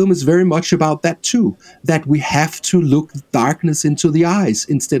that the film is very much about that too, that we have to look darkness into the eyes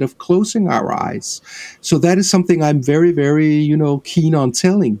instead of closing our eyes. So that is something I'm very, very, keen on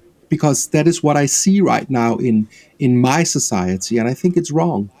telling, because that is what I see right now in my society. And I think it's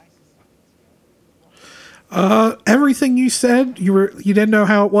wrong. Everything you said, you didn't know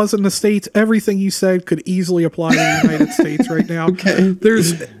how it was in the States. Everything you said could easily apply to the United States right now. Okay.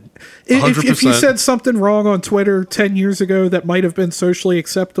 There's if you said something wrong on Twitter 10 years ago that might have been socially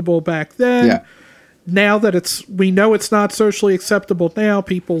acceptable back then, Yeah. now that we know it's not socially acceptable now,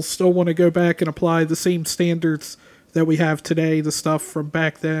 people still want to go back and apply the same standards that we have today, the stuff from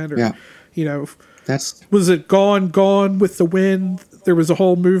back then, or Yeah. That's was it Gone with the Wind? There was a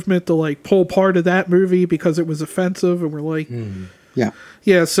whole movement to like pull part of that movie because it was offensive, and we're like,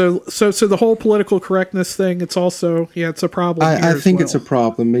 yeah. So the whole political correctness thing, it's also it's a problem. I think it's a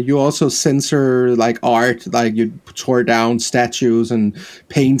problem. You also censor like art, like you tore down statues and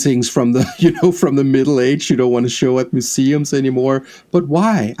paintings from the from the Middle Age. You don't want to show at museums anymore. But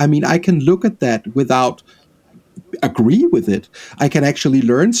why? I mean, I can look at that without agree with it. I can actually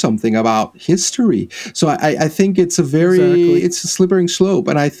learn something about history. So I think Exactly. it's a slippery slope,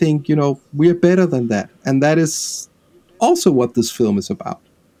 and I think we're better than that, and that is also what this film is about.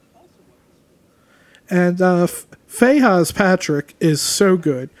 And Fahaz Patrick is so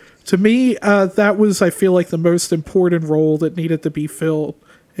good. To me, that was, I feel like, the most important role that needed to be filled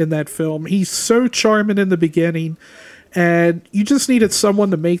in that film. He's so charming in the beginning, and you just needed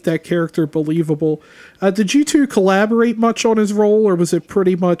someone to make that character believable. Did you two collaborate much on his role, or was it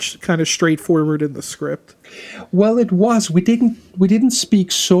pretty much kind of straightforward in the script? Well, it was. We didn't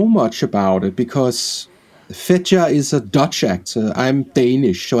speak so much about it because Fetja is a Dutch actor. I'm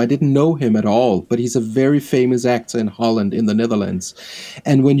Danish, so I didn't know him at all, but he's a very famous actor in Holland, in the Netherlands.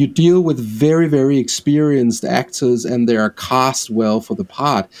 And when you deal with very, very experienced actors and they are cast well for the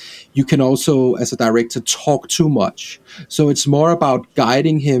part, you can also, as a director, talk too much. So it's more about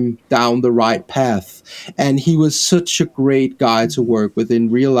guiding him down the right path. And he was such a great guy to work with. In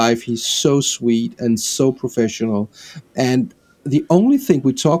real life, he's so sweet and so professional. And the only thing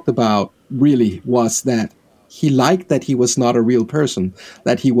we talked about really was that he liked that he was not a real person,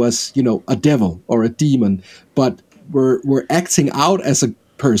 that he was, a devil or a demon, but we're acting out as a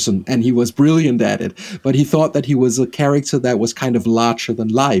person, and he was brilliant at it. But he thought that he was a character that was kind of larger than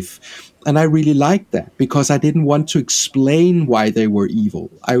life. And I really liked that because I didn't want to explain why they were evil.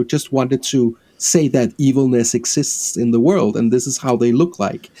 I just wanted to say that evilness exists in the world and this is how they look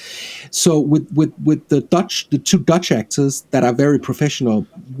like. So with the two Dutch actors that are very professional,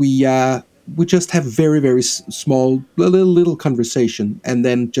 we just have very very small little conversation and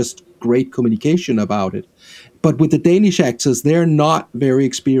then just great communication about it. But with the Danish actors, they're not very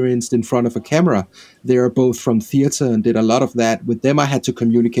experienced in front of a camera. They're both from theater and did a lot of that. With them, I had to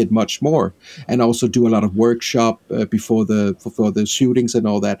communicate much more and also do a lot of workshop before the shootings and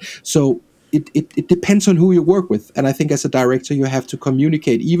all that. So it depends on who you work with. And I think as a director, you have to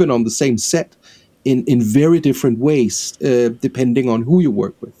communicate even on the same set in very different ways, depending on who you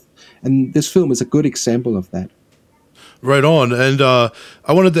work with. And this film is a good example of that. Right on. And I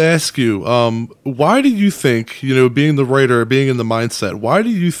wanted to ask you, why do you think, being the writer, being in the mindset, why do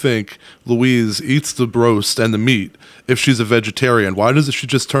you think Louise eats the roast and the meat if she's a vegetarian? Why doesn't she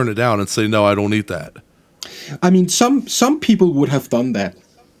just turn it down and say, no, I don't eat that? I mean, some people would have done that,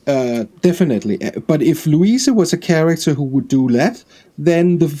 definitely. But if Louisa was a character who would do that,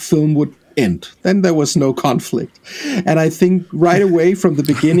 then the film would end. Then there was no conflict. And I think right away from the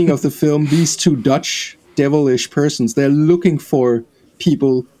beginning of the film, these two Dutch devilish persons, they're looking for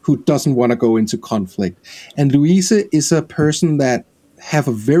people who doesn't want to go into conflict. And Louisa is a person that have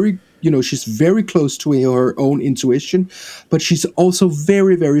a very she's very close to her own intuition, but she's also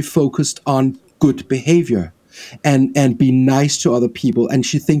very very focused on good behavior and be nice to other people, and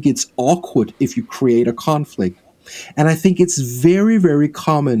she think it's awkward if you create a conflict. And I think it's very, very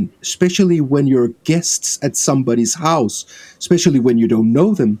common, especially when you're guests at somebody's house, especially when you don't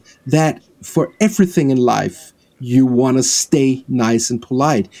know them, that for everything in life, you want to stay nice and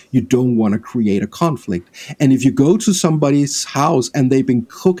polite. You don't want to create a conflict. And if you go to somebody's house and they've been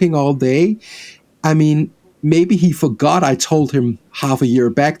cooking all day, I mean, maybe he forgot I told him half a year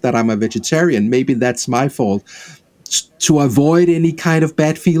back that I'm a vegetarian. Maybe that's my fault. To avoid any kind of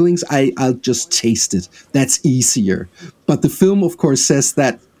bad feelings, I'll just taste it. That's easier. But the film, of course, says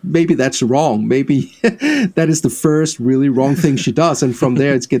that maybe that's wrong. Maybe that is the first really wrong thing she does. And from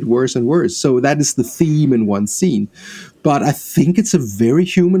there, it's get worse and worse. So that is the theme in one scene. But I think it's a very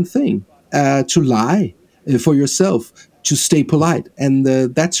human thing to lie for yourself, to stay polite. And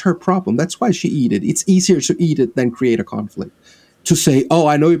that's her problem. That's why she eat it. It's easier to eat it than create a conflict. To say, oh,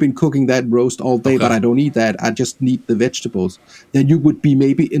 I know you've been cooking that roast all day, but Okay. I don't eat that. I just need the vegetables. Then you would be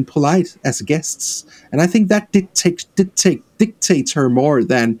maybe impolite as guests. And I think that dictates her more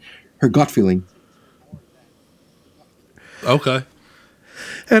than her gut feeling. Okay.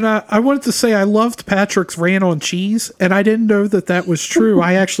 And I wanted to say I loved Patrick's rant on cheese, and I didn't know that that was true.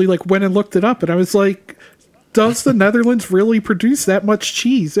 I actually went and looked it up, and I was like, does the Netherlands really produce that much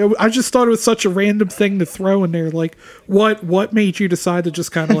cheese? I just thought it was such a random thing to throw in there. Like, what made you decide to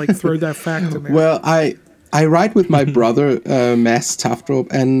just kind of throw that fact in there? Well, I write with my brother, Mass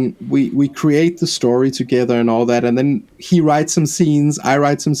Tafdrup, and we create the story together and all that. And then he writes some scenes, I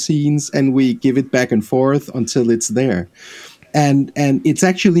write some scenes, and we give it back and forth until it's there. And it's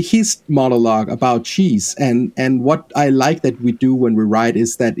actually his monologue about cheese. And what I like that we do when we write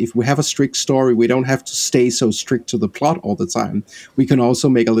is that if we have a strict story, we don't have to stay so strict to the plot all the time. We can also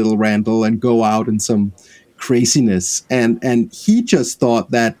make a little randle and go out in some craziness. And he just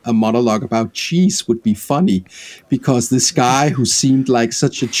thought that a monologue about cheese would be funny because this guy who seemed like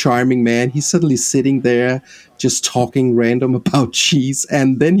such a charming man, he's suddenly sitting there just talking random about cheese.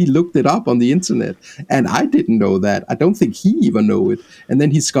 And then he looked it up on the internet, and I didn't know that. I don't think he even know it. And then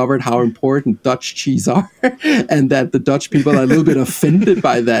he discovered how important Dutch cheese are, and that the Dutch people are a little bit offended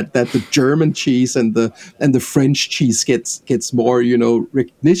by that. That the German cheese and the French cheese gets more,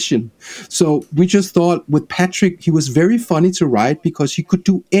 recognition. So we just thought with Patrick, he was very funny to write because he could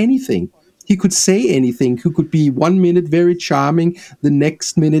do anything. He could say anything. He could be 1 minute very charming, the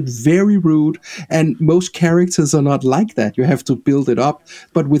next minute very rude. And most characters are not like that. You have to build it up.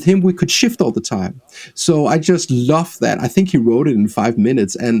 But with him, we could shift all the time. So I just love that. I think he wrote it in 5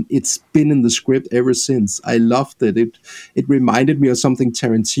 minutes, and it's been in the script ever since. I loved it. It reminded me of something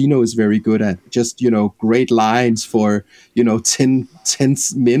Tarantino is very good at. Just, great lines for, 10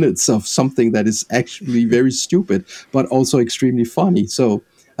 minutes of something that is actually very stupid, but also extremely funny. So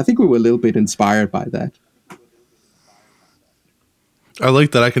I think we were a little bit inspired by that. I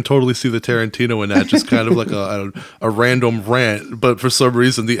like that. I can totally see the Tarantino in that, just kind of like a random rant, but for some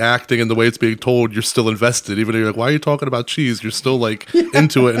reason the acting and the way it's being told, you're still invested. Even though you're like, why are you talking about cheese? You're still like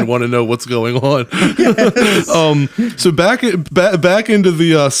into it and want to know what's going on. Yes. So back into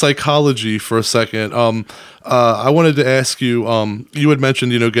the psychology for a second. I wanted to ask you. You had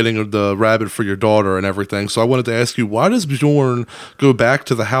mentioned, getting the rabbit for your daughter and everything. So I wanted to ask you, why does Bjorn go back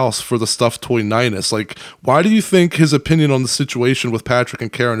to the house for the stuffed toy Ninus? Like, why do you think his opinion on the situation with Patrick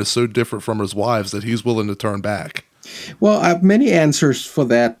and Karen is so different from his wives that he's willing to turn back? Well, I have many answers for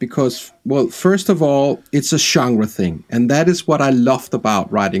that because, well, first of all, it's a genre thing. And that is what I loved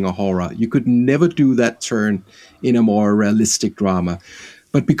about writing a horror. You could never do that turn in a more realistic drama.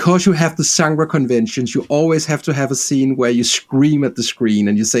 But because you have the genre conventions, you always have to have a scene where you scream at the screen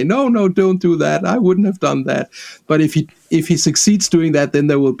and you say, no, no, don't do that. I wouldn't have done that. But if he succeeds doing that, then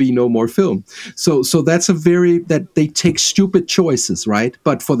there will be no more film. So that's that they take stupid choices, right?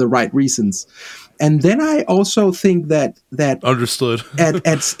 But for the right reasons. And then I also think that Understood.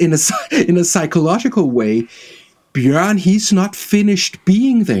 in a psychological way, Björn, he's not finished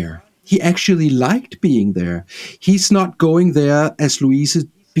being there. He actually liked being there. He's not going there as Louise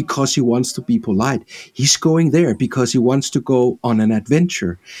because he wants to be polite. He's going there because he wants to go on an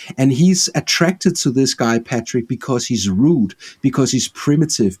adventure. And he's attracted to this guy, Patrick, because he's rude, because he's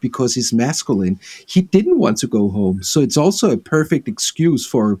primitive, because he's masculine. He didn't want to go home. So it's also a perfect excuse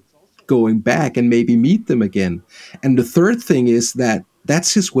for going back and maybe meet them again. And the third thing is that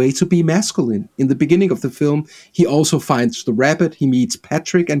that's his way to be masculine. In the beginning of the film, he also finds the rabbit. He meets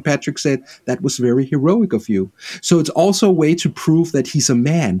Patrick, and Patrick said, that was very heroic of you. So it's also a way to prove that he's a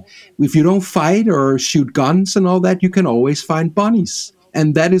man. If you don't fight or shoot guns and all that, you can always find bunnies.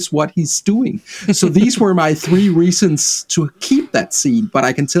 And that is what he's doing. So these were my 3 reasons to keep that scene. But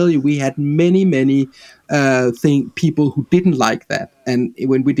I can tell you, we had many people who didn't like that. And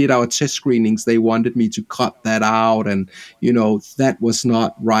when we did our test screenings, they wanted me to cut that out. And, that was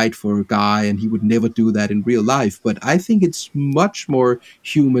not right for a guy. And he would never do that in real life. But I think it's much more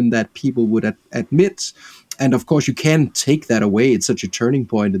human that people would admit. And of course, you can't take that away. It's such a turning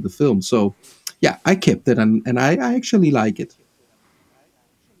point in the film. So, yeah, I kept it. And I actually like it.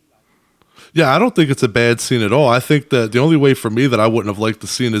 Yeah, I don't think it's a bad scene at all. I think that the only way for me that I wouldn't have liked the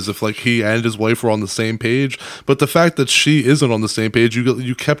scene is if like he and his wife were on the same page. But the fact that she isn't on the same page,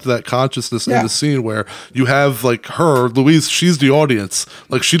 you kept that consciousness in the scene where you have like her, Louise, she's the audience.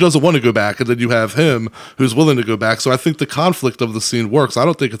 Like she doesn't want to go back, and then you have him who's willing to go back. So I think the conflict of the scene works. I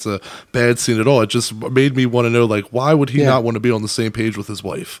don't think it's a bad scene at all. It just made me want to know, like, why would he not want to be on the same page with his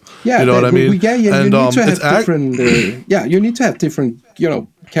wife? Yeah, you know what I mean? Yeah, you need to have different. You need to have different,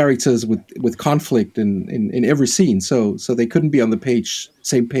 characters with conflict in every scene. So they couldn't be on the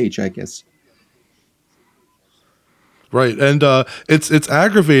same page, I guess. Right, and it's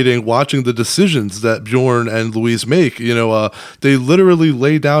aggravating watching the decisions that Bjorn and Louise make. They literally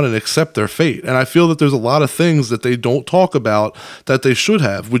lay down and accept their fate, and I feel that there's a lot of things that they don't talk about that they should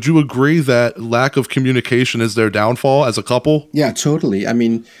have. Would you agree that lack of communication is their downfall as a couple? Yeah, totally. I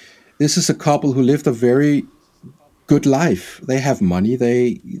mean, this is a couple who lived a very good life. They have money.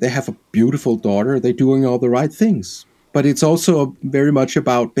 They have a beautiful daughter. They're doing all the right things. But it's also very much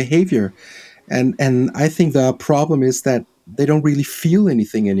about behavior. And I think the problem is that they don't really feel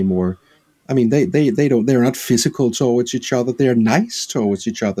anything anymore. I mean, they're not physical towards each other. They're nice towards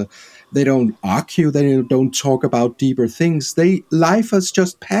each other. They don't argue. They don't talk about deeper things. Life is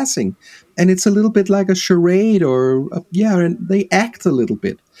just passing. And it's a little bit like a charade and they act a little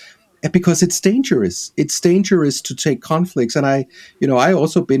bit. Because it's dangerous. It's dangerous to take conflicts. And I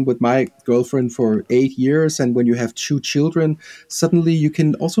also been with my girlfriend for 8 years. And when you have 2 children, suddenly you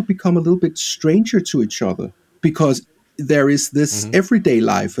can also become a little bit stranger to each other because there is this everyday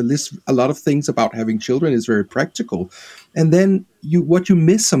life, and this a lot of things about having children is very practical. And then what you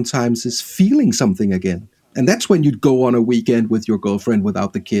miss sometimes is feeling something again. And that's when you'd go on a weekend with your girlfriend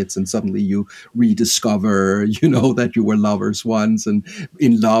without the kids, and suddenly you rediscover, that you were lovers once and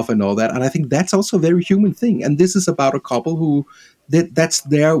in love and all that. And I think that's also a very human thing. And this is about a couple who that's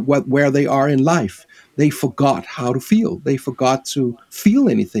where they are in life. They forgot how to feel. They forgot to feel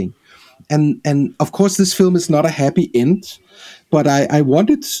anything. And of course, this film is not a happy end, but I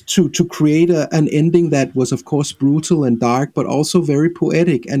wanted to create an ending that was, of course, brutal and dark, but also very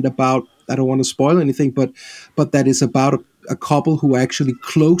poetic and about. I don't want to spoil anything, but that is about a couple who are actually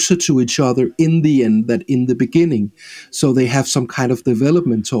closer to each other in the end than in the beginning, so they have some kind of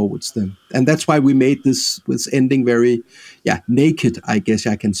development towards them, and that's why we made this ending very, naked. I guess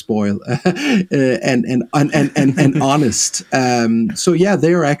I can spoil, and honest. So yeah,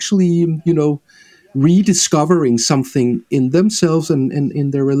 they are actually rediscovering something in themselves and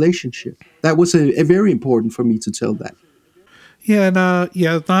in their relationship. That was a very important for me to tell that. Yeah, and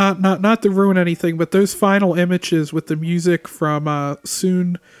not to ruin anything, but those final images with the music from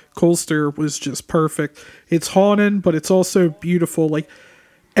Soon Colster was just perfect. It's haunting, but it's also beautiful.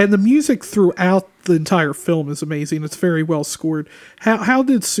 And the music throughout the entire film is amazing. It's very well scored. How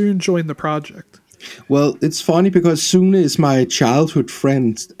did Soon join the project? Well, it's funny because Sune is my childhood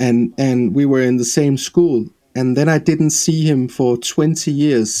friend, and we were in the same school. And then I didn't see him for 20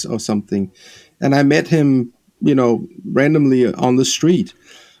 years or something. And I met him, randomly on the street.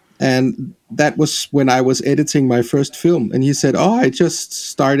 And that was when I was editing my first film. And he said, "Oh, I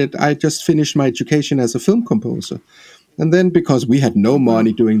just finished my education as a film composer." And then, because we had no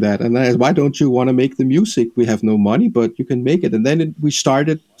money doing that, and I asked, "Why don't you want to make the music? We have no money, but you can make it." And then we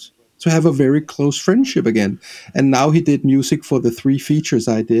started to have a very close friendship again. And now he did music for the 3 features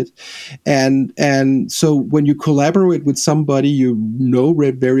I did. And so when you collaborate with somebody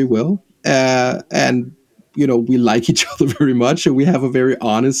read very well, and we like each other very much, and we have a very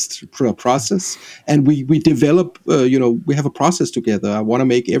honest process, and we develop, we have a process together. I want to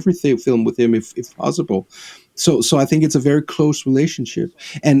make everything film with him if possible. So I think it's a very close relationship,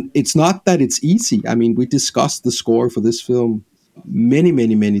 and it's not that it's easy. I mean, we discussed the score for this film many,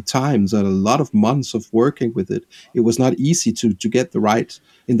 many, many times, and a lot of months of working with it. It was not easy to get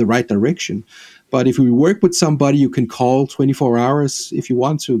in the right direction. But if we work with somebody you can call 24 hours if you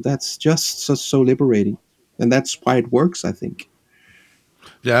want to, that's just so liberating. And that's why it works, I think.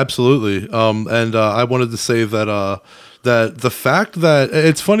 Yeah, absolutely. And I wanted to say that the fact that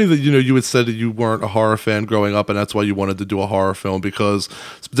it's funny that you had said that you weren't a horror fan growing up, and that's why you wanted to do a horror film, because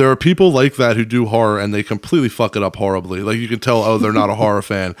there are people like that who do horror and they completely fuck it up horribly. Like, you can tell, oh, they're not a horror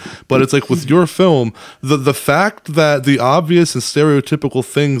fan. But it's like with your film, the fact that the obvious and stereotypical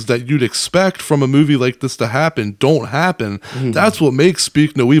things that you'd expect from a movie like this to happen don't happen. That's what makes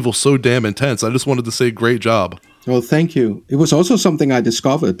Speak No Evil so damn intense. I just wanted to say, great job. Well, thank you. It was also something I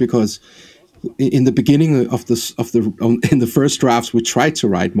discovered, because in the beginning in the first drafts, we tried to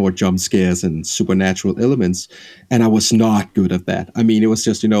write more jump scares and supernatural elements, and I was not good at that. I mean, it was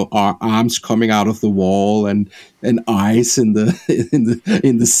just our arms coming out of the wall and eyes in the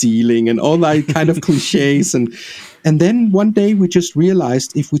in the ceiling and all that kind of cliches, and then one day we just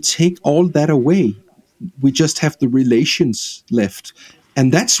realized, if we take all that away, we just have the relations left.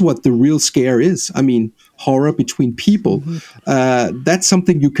 And that's what the real scare is. I mean, horror between people. That's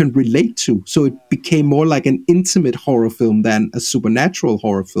something you can relate to. So it became more like an intimate horror film than a supernatural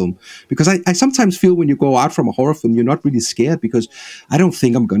horror film. Because I sometimes feel when you go out from a horror film, you're not really scared, because I don't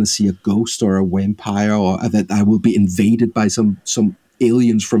think I'm going to see a ghost or a vampire, or that I will be invaded by some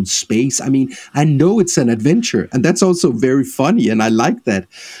aliens from space. I mean, I know it's an adventure, and that's also very funny, and I like that.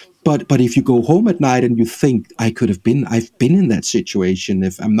 But if you go home at night and you think, I've been in that situation.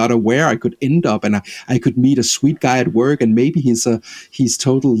 If I'm not aware, I could end up, and I could meet a sweet guy at work, and maybe he's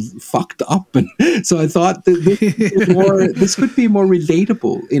total fucked up. And so I thought this could be more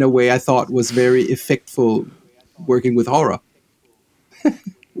relatable in a way. I thought was very effectful working with horror.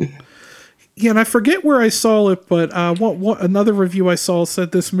 Yeah, and I forget where I saw it, but what another review I saw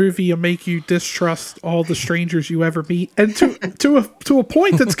said this movie will make you distrust all the strangers you ever meet, and to a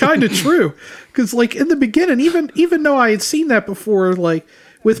point that's kind of true, because like in the beginning, even though I had seen that before, like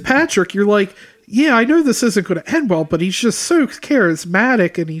with Patrick, you're like, yeah, I know this isn't going to end well, but he's just so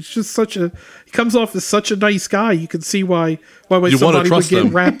charismatic, and he's just he comes off as such a nice guy. You can see why somebody would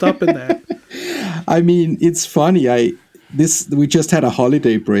get wrapped up in that. I mean, it's funny. We just had a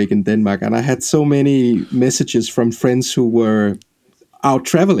holiday break in Denmark, and I had so many messages from friends who were out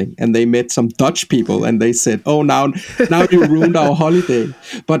traveling, and they met some Dutch people, and they said, "Oh, now you ruined our holiday."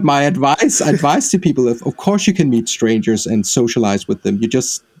 But my advice to people is, of course, you can meet strangers and socialize with them. You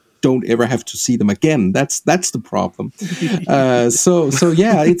just don't ever have to see them again. That's the problem. So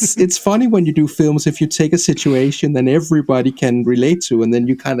yeah, it's funny when you do films, if you take a situation that everybody can relate to, and then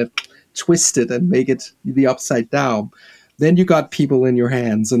you kind of twist it and make it the upside down. Then you got people in your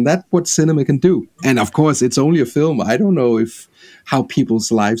hands, and that's what cinema can do. And of course, it's only a film. I don't know if how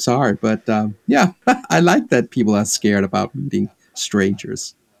people's lives are, but yeah, I like that people are scared about meeting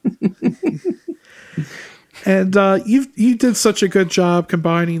strangers. And you did such a good job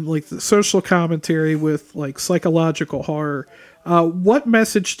combining like the social commentary with like psychological horror. What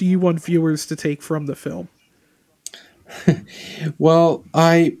message do you want viewers to take from the film? Well,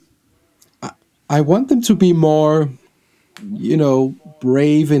 I want them to be more,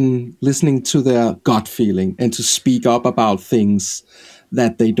 brave in listening to their gut feeling and to speak up about things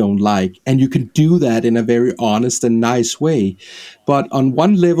that they don't like. And you can do that in a very honest and nice way. But on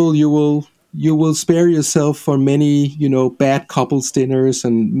one level, you will spare yourself for many, bad couples dinners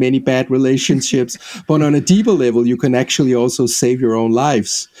and many bad relationships. But on a deeper level, you can actually also save your own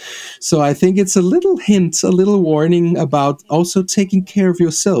lives. So I think it's a little hint, a little warning about also taking care of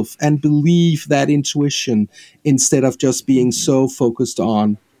yourself and believe that intuition instead of just being so focused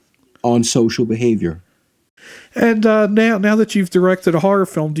on social behavior. And now that you've directed a horror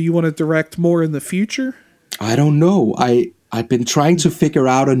film, do you want to direct more in the future? I don't know. I've been trying to figure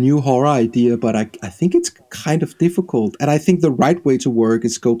out a new horror idea, but I think it's kind of difficult. And I think the right way to work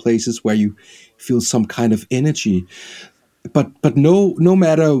is go places where you feel some kind of energy. But no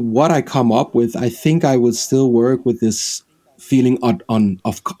matter what I come up with, I think I will still work with this feeling in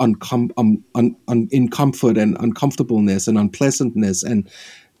comfort and uncomfortableness and unpleasantness and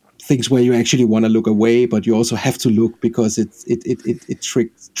things where you actually want to look away, but you also have to look because it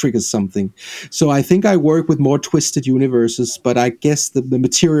triggers something. So I think I work with more twisted universes, but I guess the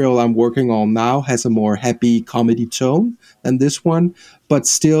material I'm working on now has a more happy comedy tone than this one. But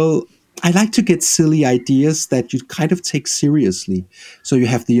still, I like to get silly ideas that you kind of take seriously. So you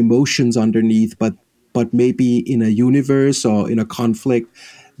have the emotions underneath, but maybe in a universe or in a conflict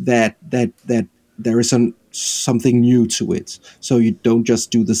that there is something new to it. So you don't just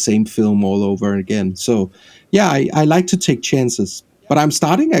do the same film all over again. So yeah, I like to take chances. But I'm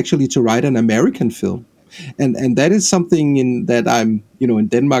starting actually to write an American film. And that is something in that I'm, in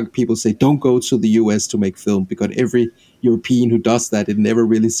Denmark, people say don't go to the US to make film because every European who does that, it never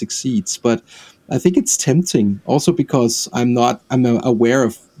really succeeds. But I think it's tempting also because I'm aware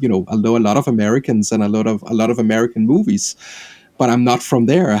of, I know a lot of Americans and a lot of American movies, but I'm not from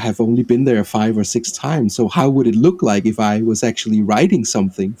there. I have only been there 5 or 6 times. So how would it look like if I was actually writing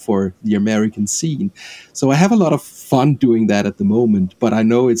something for the American scene? So I have a lot of fun doing that at the moment, but I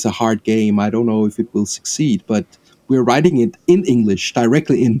know it's a hard game. I don't know if it will succeed, but we're writing it in English,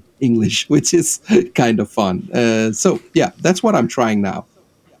 directly in English, which is kind of fun. So yeah, that's what I'm trying now.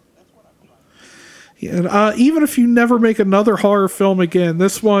 Yeah, and even if you never make another horror film again,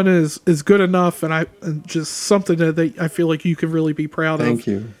 this one is good enough, and just something that I feel like you can really be proud of. Thank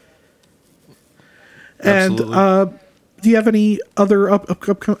you. And Absolutely. do you have any other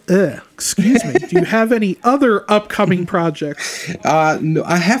excuse me? Do you have any other upcoming projects? No,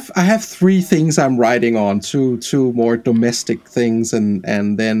 I have three things I'm writing on, two more domestic things,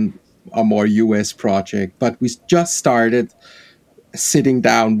 and then a more US project. But we just started sitting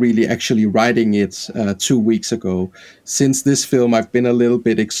down, really actually writing it 2 weeks ago. Since this film, I've been a little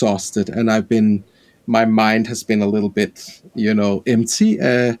bit exhausted, and my mind has been a little bit, empty.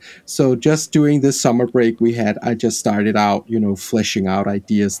 So just during this summer break we had, I just started out, fleshing out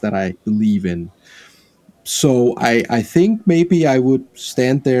ideas that I believe in. So I think maybe I would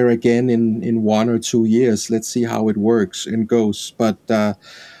stand there again in 1 or 2 years. Let's see how it works and goes. But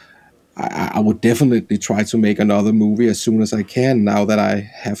I would definitely try to make another movie as soon as I can. Now that I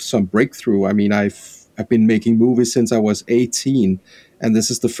have some breakthrough, I mean, I've been making movies since I was 18, and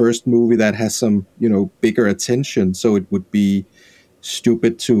this is the first movie that has some bigger attention. So it would be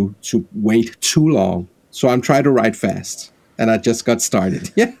stupid to wait too long. So I'm trying to write fast, and I just got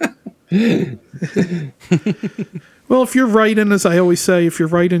started. Yeah, Well, if you're writing, as I always say, if you're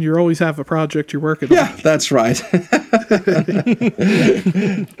writing, you always have a project you're working on. yeah, that's right.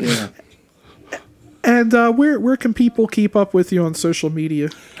 Yeah. And where can people keep up with you on social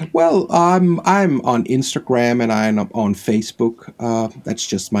media? Well, I'm on Instagram and I'm on Facebook. That's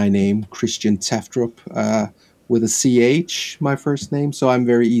just my name, Christian Tafdrup, with a CH, my first name. So I'm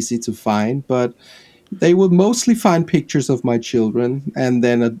very easy to find. But they will mostly find pictures of my children and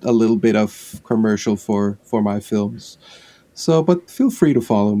then a little bit of commercial for my films. So, but feel free to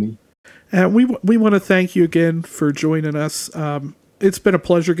follow me. And we want to thank you again for joining us. It's been a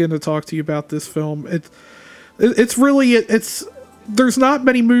pleasure getting to talk to you about this film. It's really there's not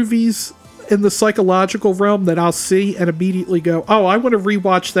many movies in the psychological realm that I'll see and immediately go, oh, I want to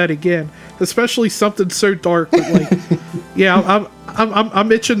rewatch that again. Especially something so dark. But like, yeah,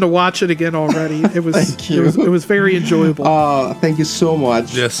 I'm itching to watch it again already. It was Thank you. It was very enjoyable. Thank you so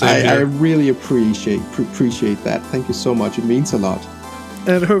much. Yes, I really appreciate that. Thank you so much. It means a lot.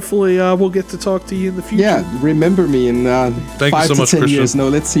 And hopefully we'll get to talk to you in the future. Yeah, remember me in 5 so to much, 10 Christian. years. No,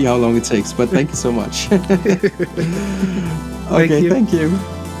 let's see how long it takes. But thank you so much. Okay, thank you.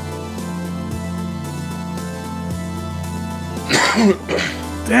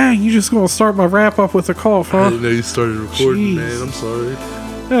 Dang, you just gonna start my wrap up with a cough, I huh? didn't know you started recording, Jeez. man. I'm sorry.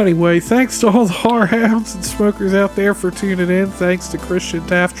 Anyway, thanks to all the horror hounds and smokers out there for tuning in. Thanks to Christian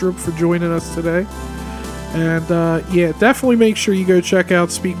Tafdrup for joining us today. And yeah, definitely make sure you go check out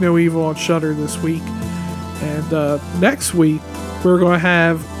Speak No Evil on Shudder this week. And next week, we're going to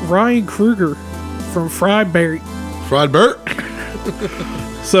have Ryan Kruger from Friedberry. Fried Bert?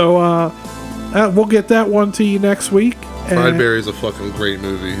 So we'll get that one to you next week. And Friedberry is a fucking great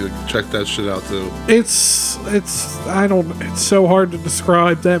movie. Check that shit out too. It's so hard to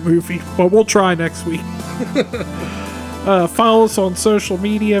describe that movie, but we'll try next week. Follow us on social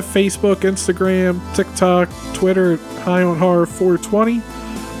media: Facebook, Instagram, TikTok, Twitter at High on Horror 420.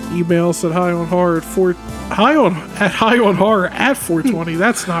 Email us at High on Horror at 420.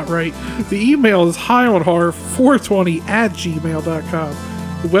 That's not right. The email is highonhorror420@gmail.com.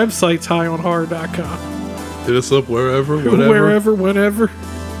 The website's highonhorror.com. Hit us up wherever, whatever. Wherever, whenever.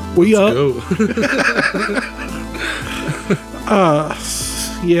 We up. Go.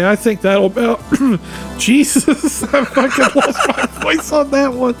 Yeah, I think that'll about. Jesus, I fucking lost my voice on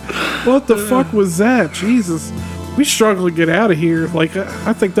that one. What the fuck was that? Jesus, we struggle to get out of here. Like,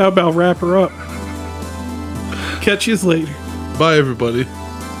 I think that'll about wrap her up. Catch you later. Bye, everybody.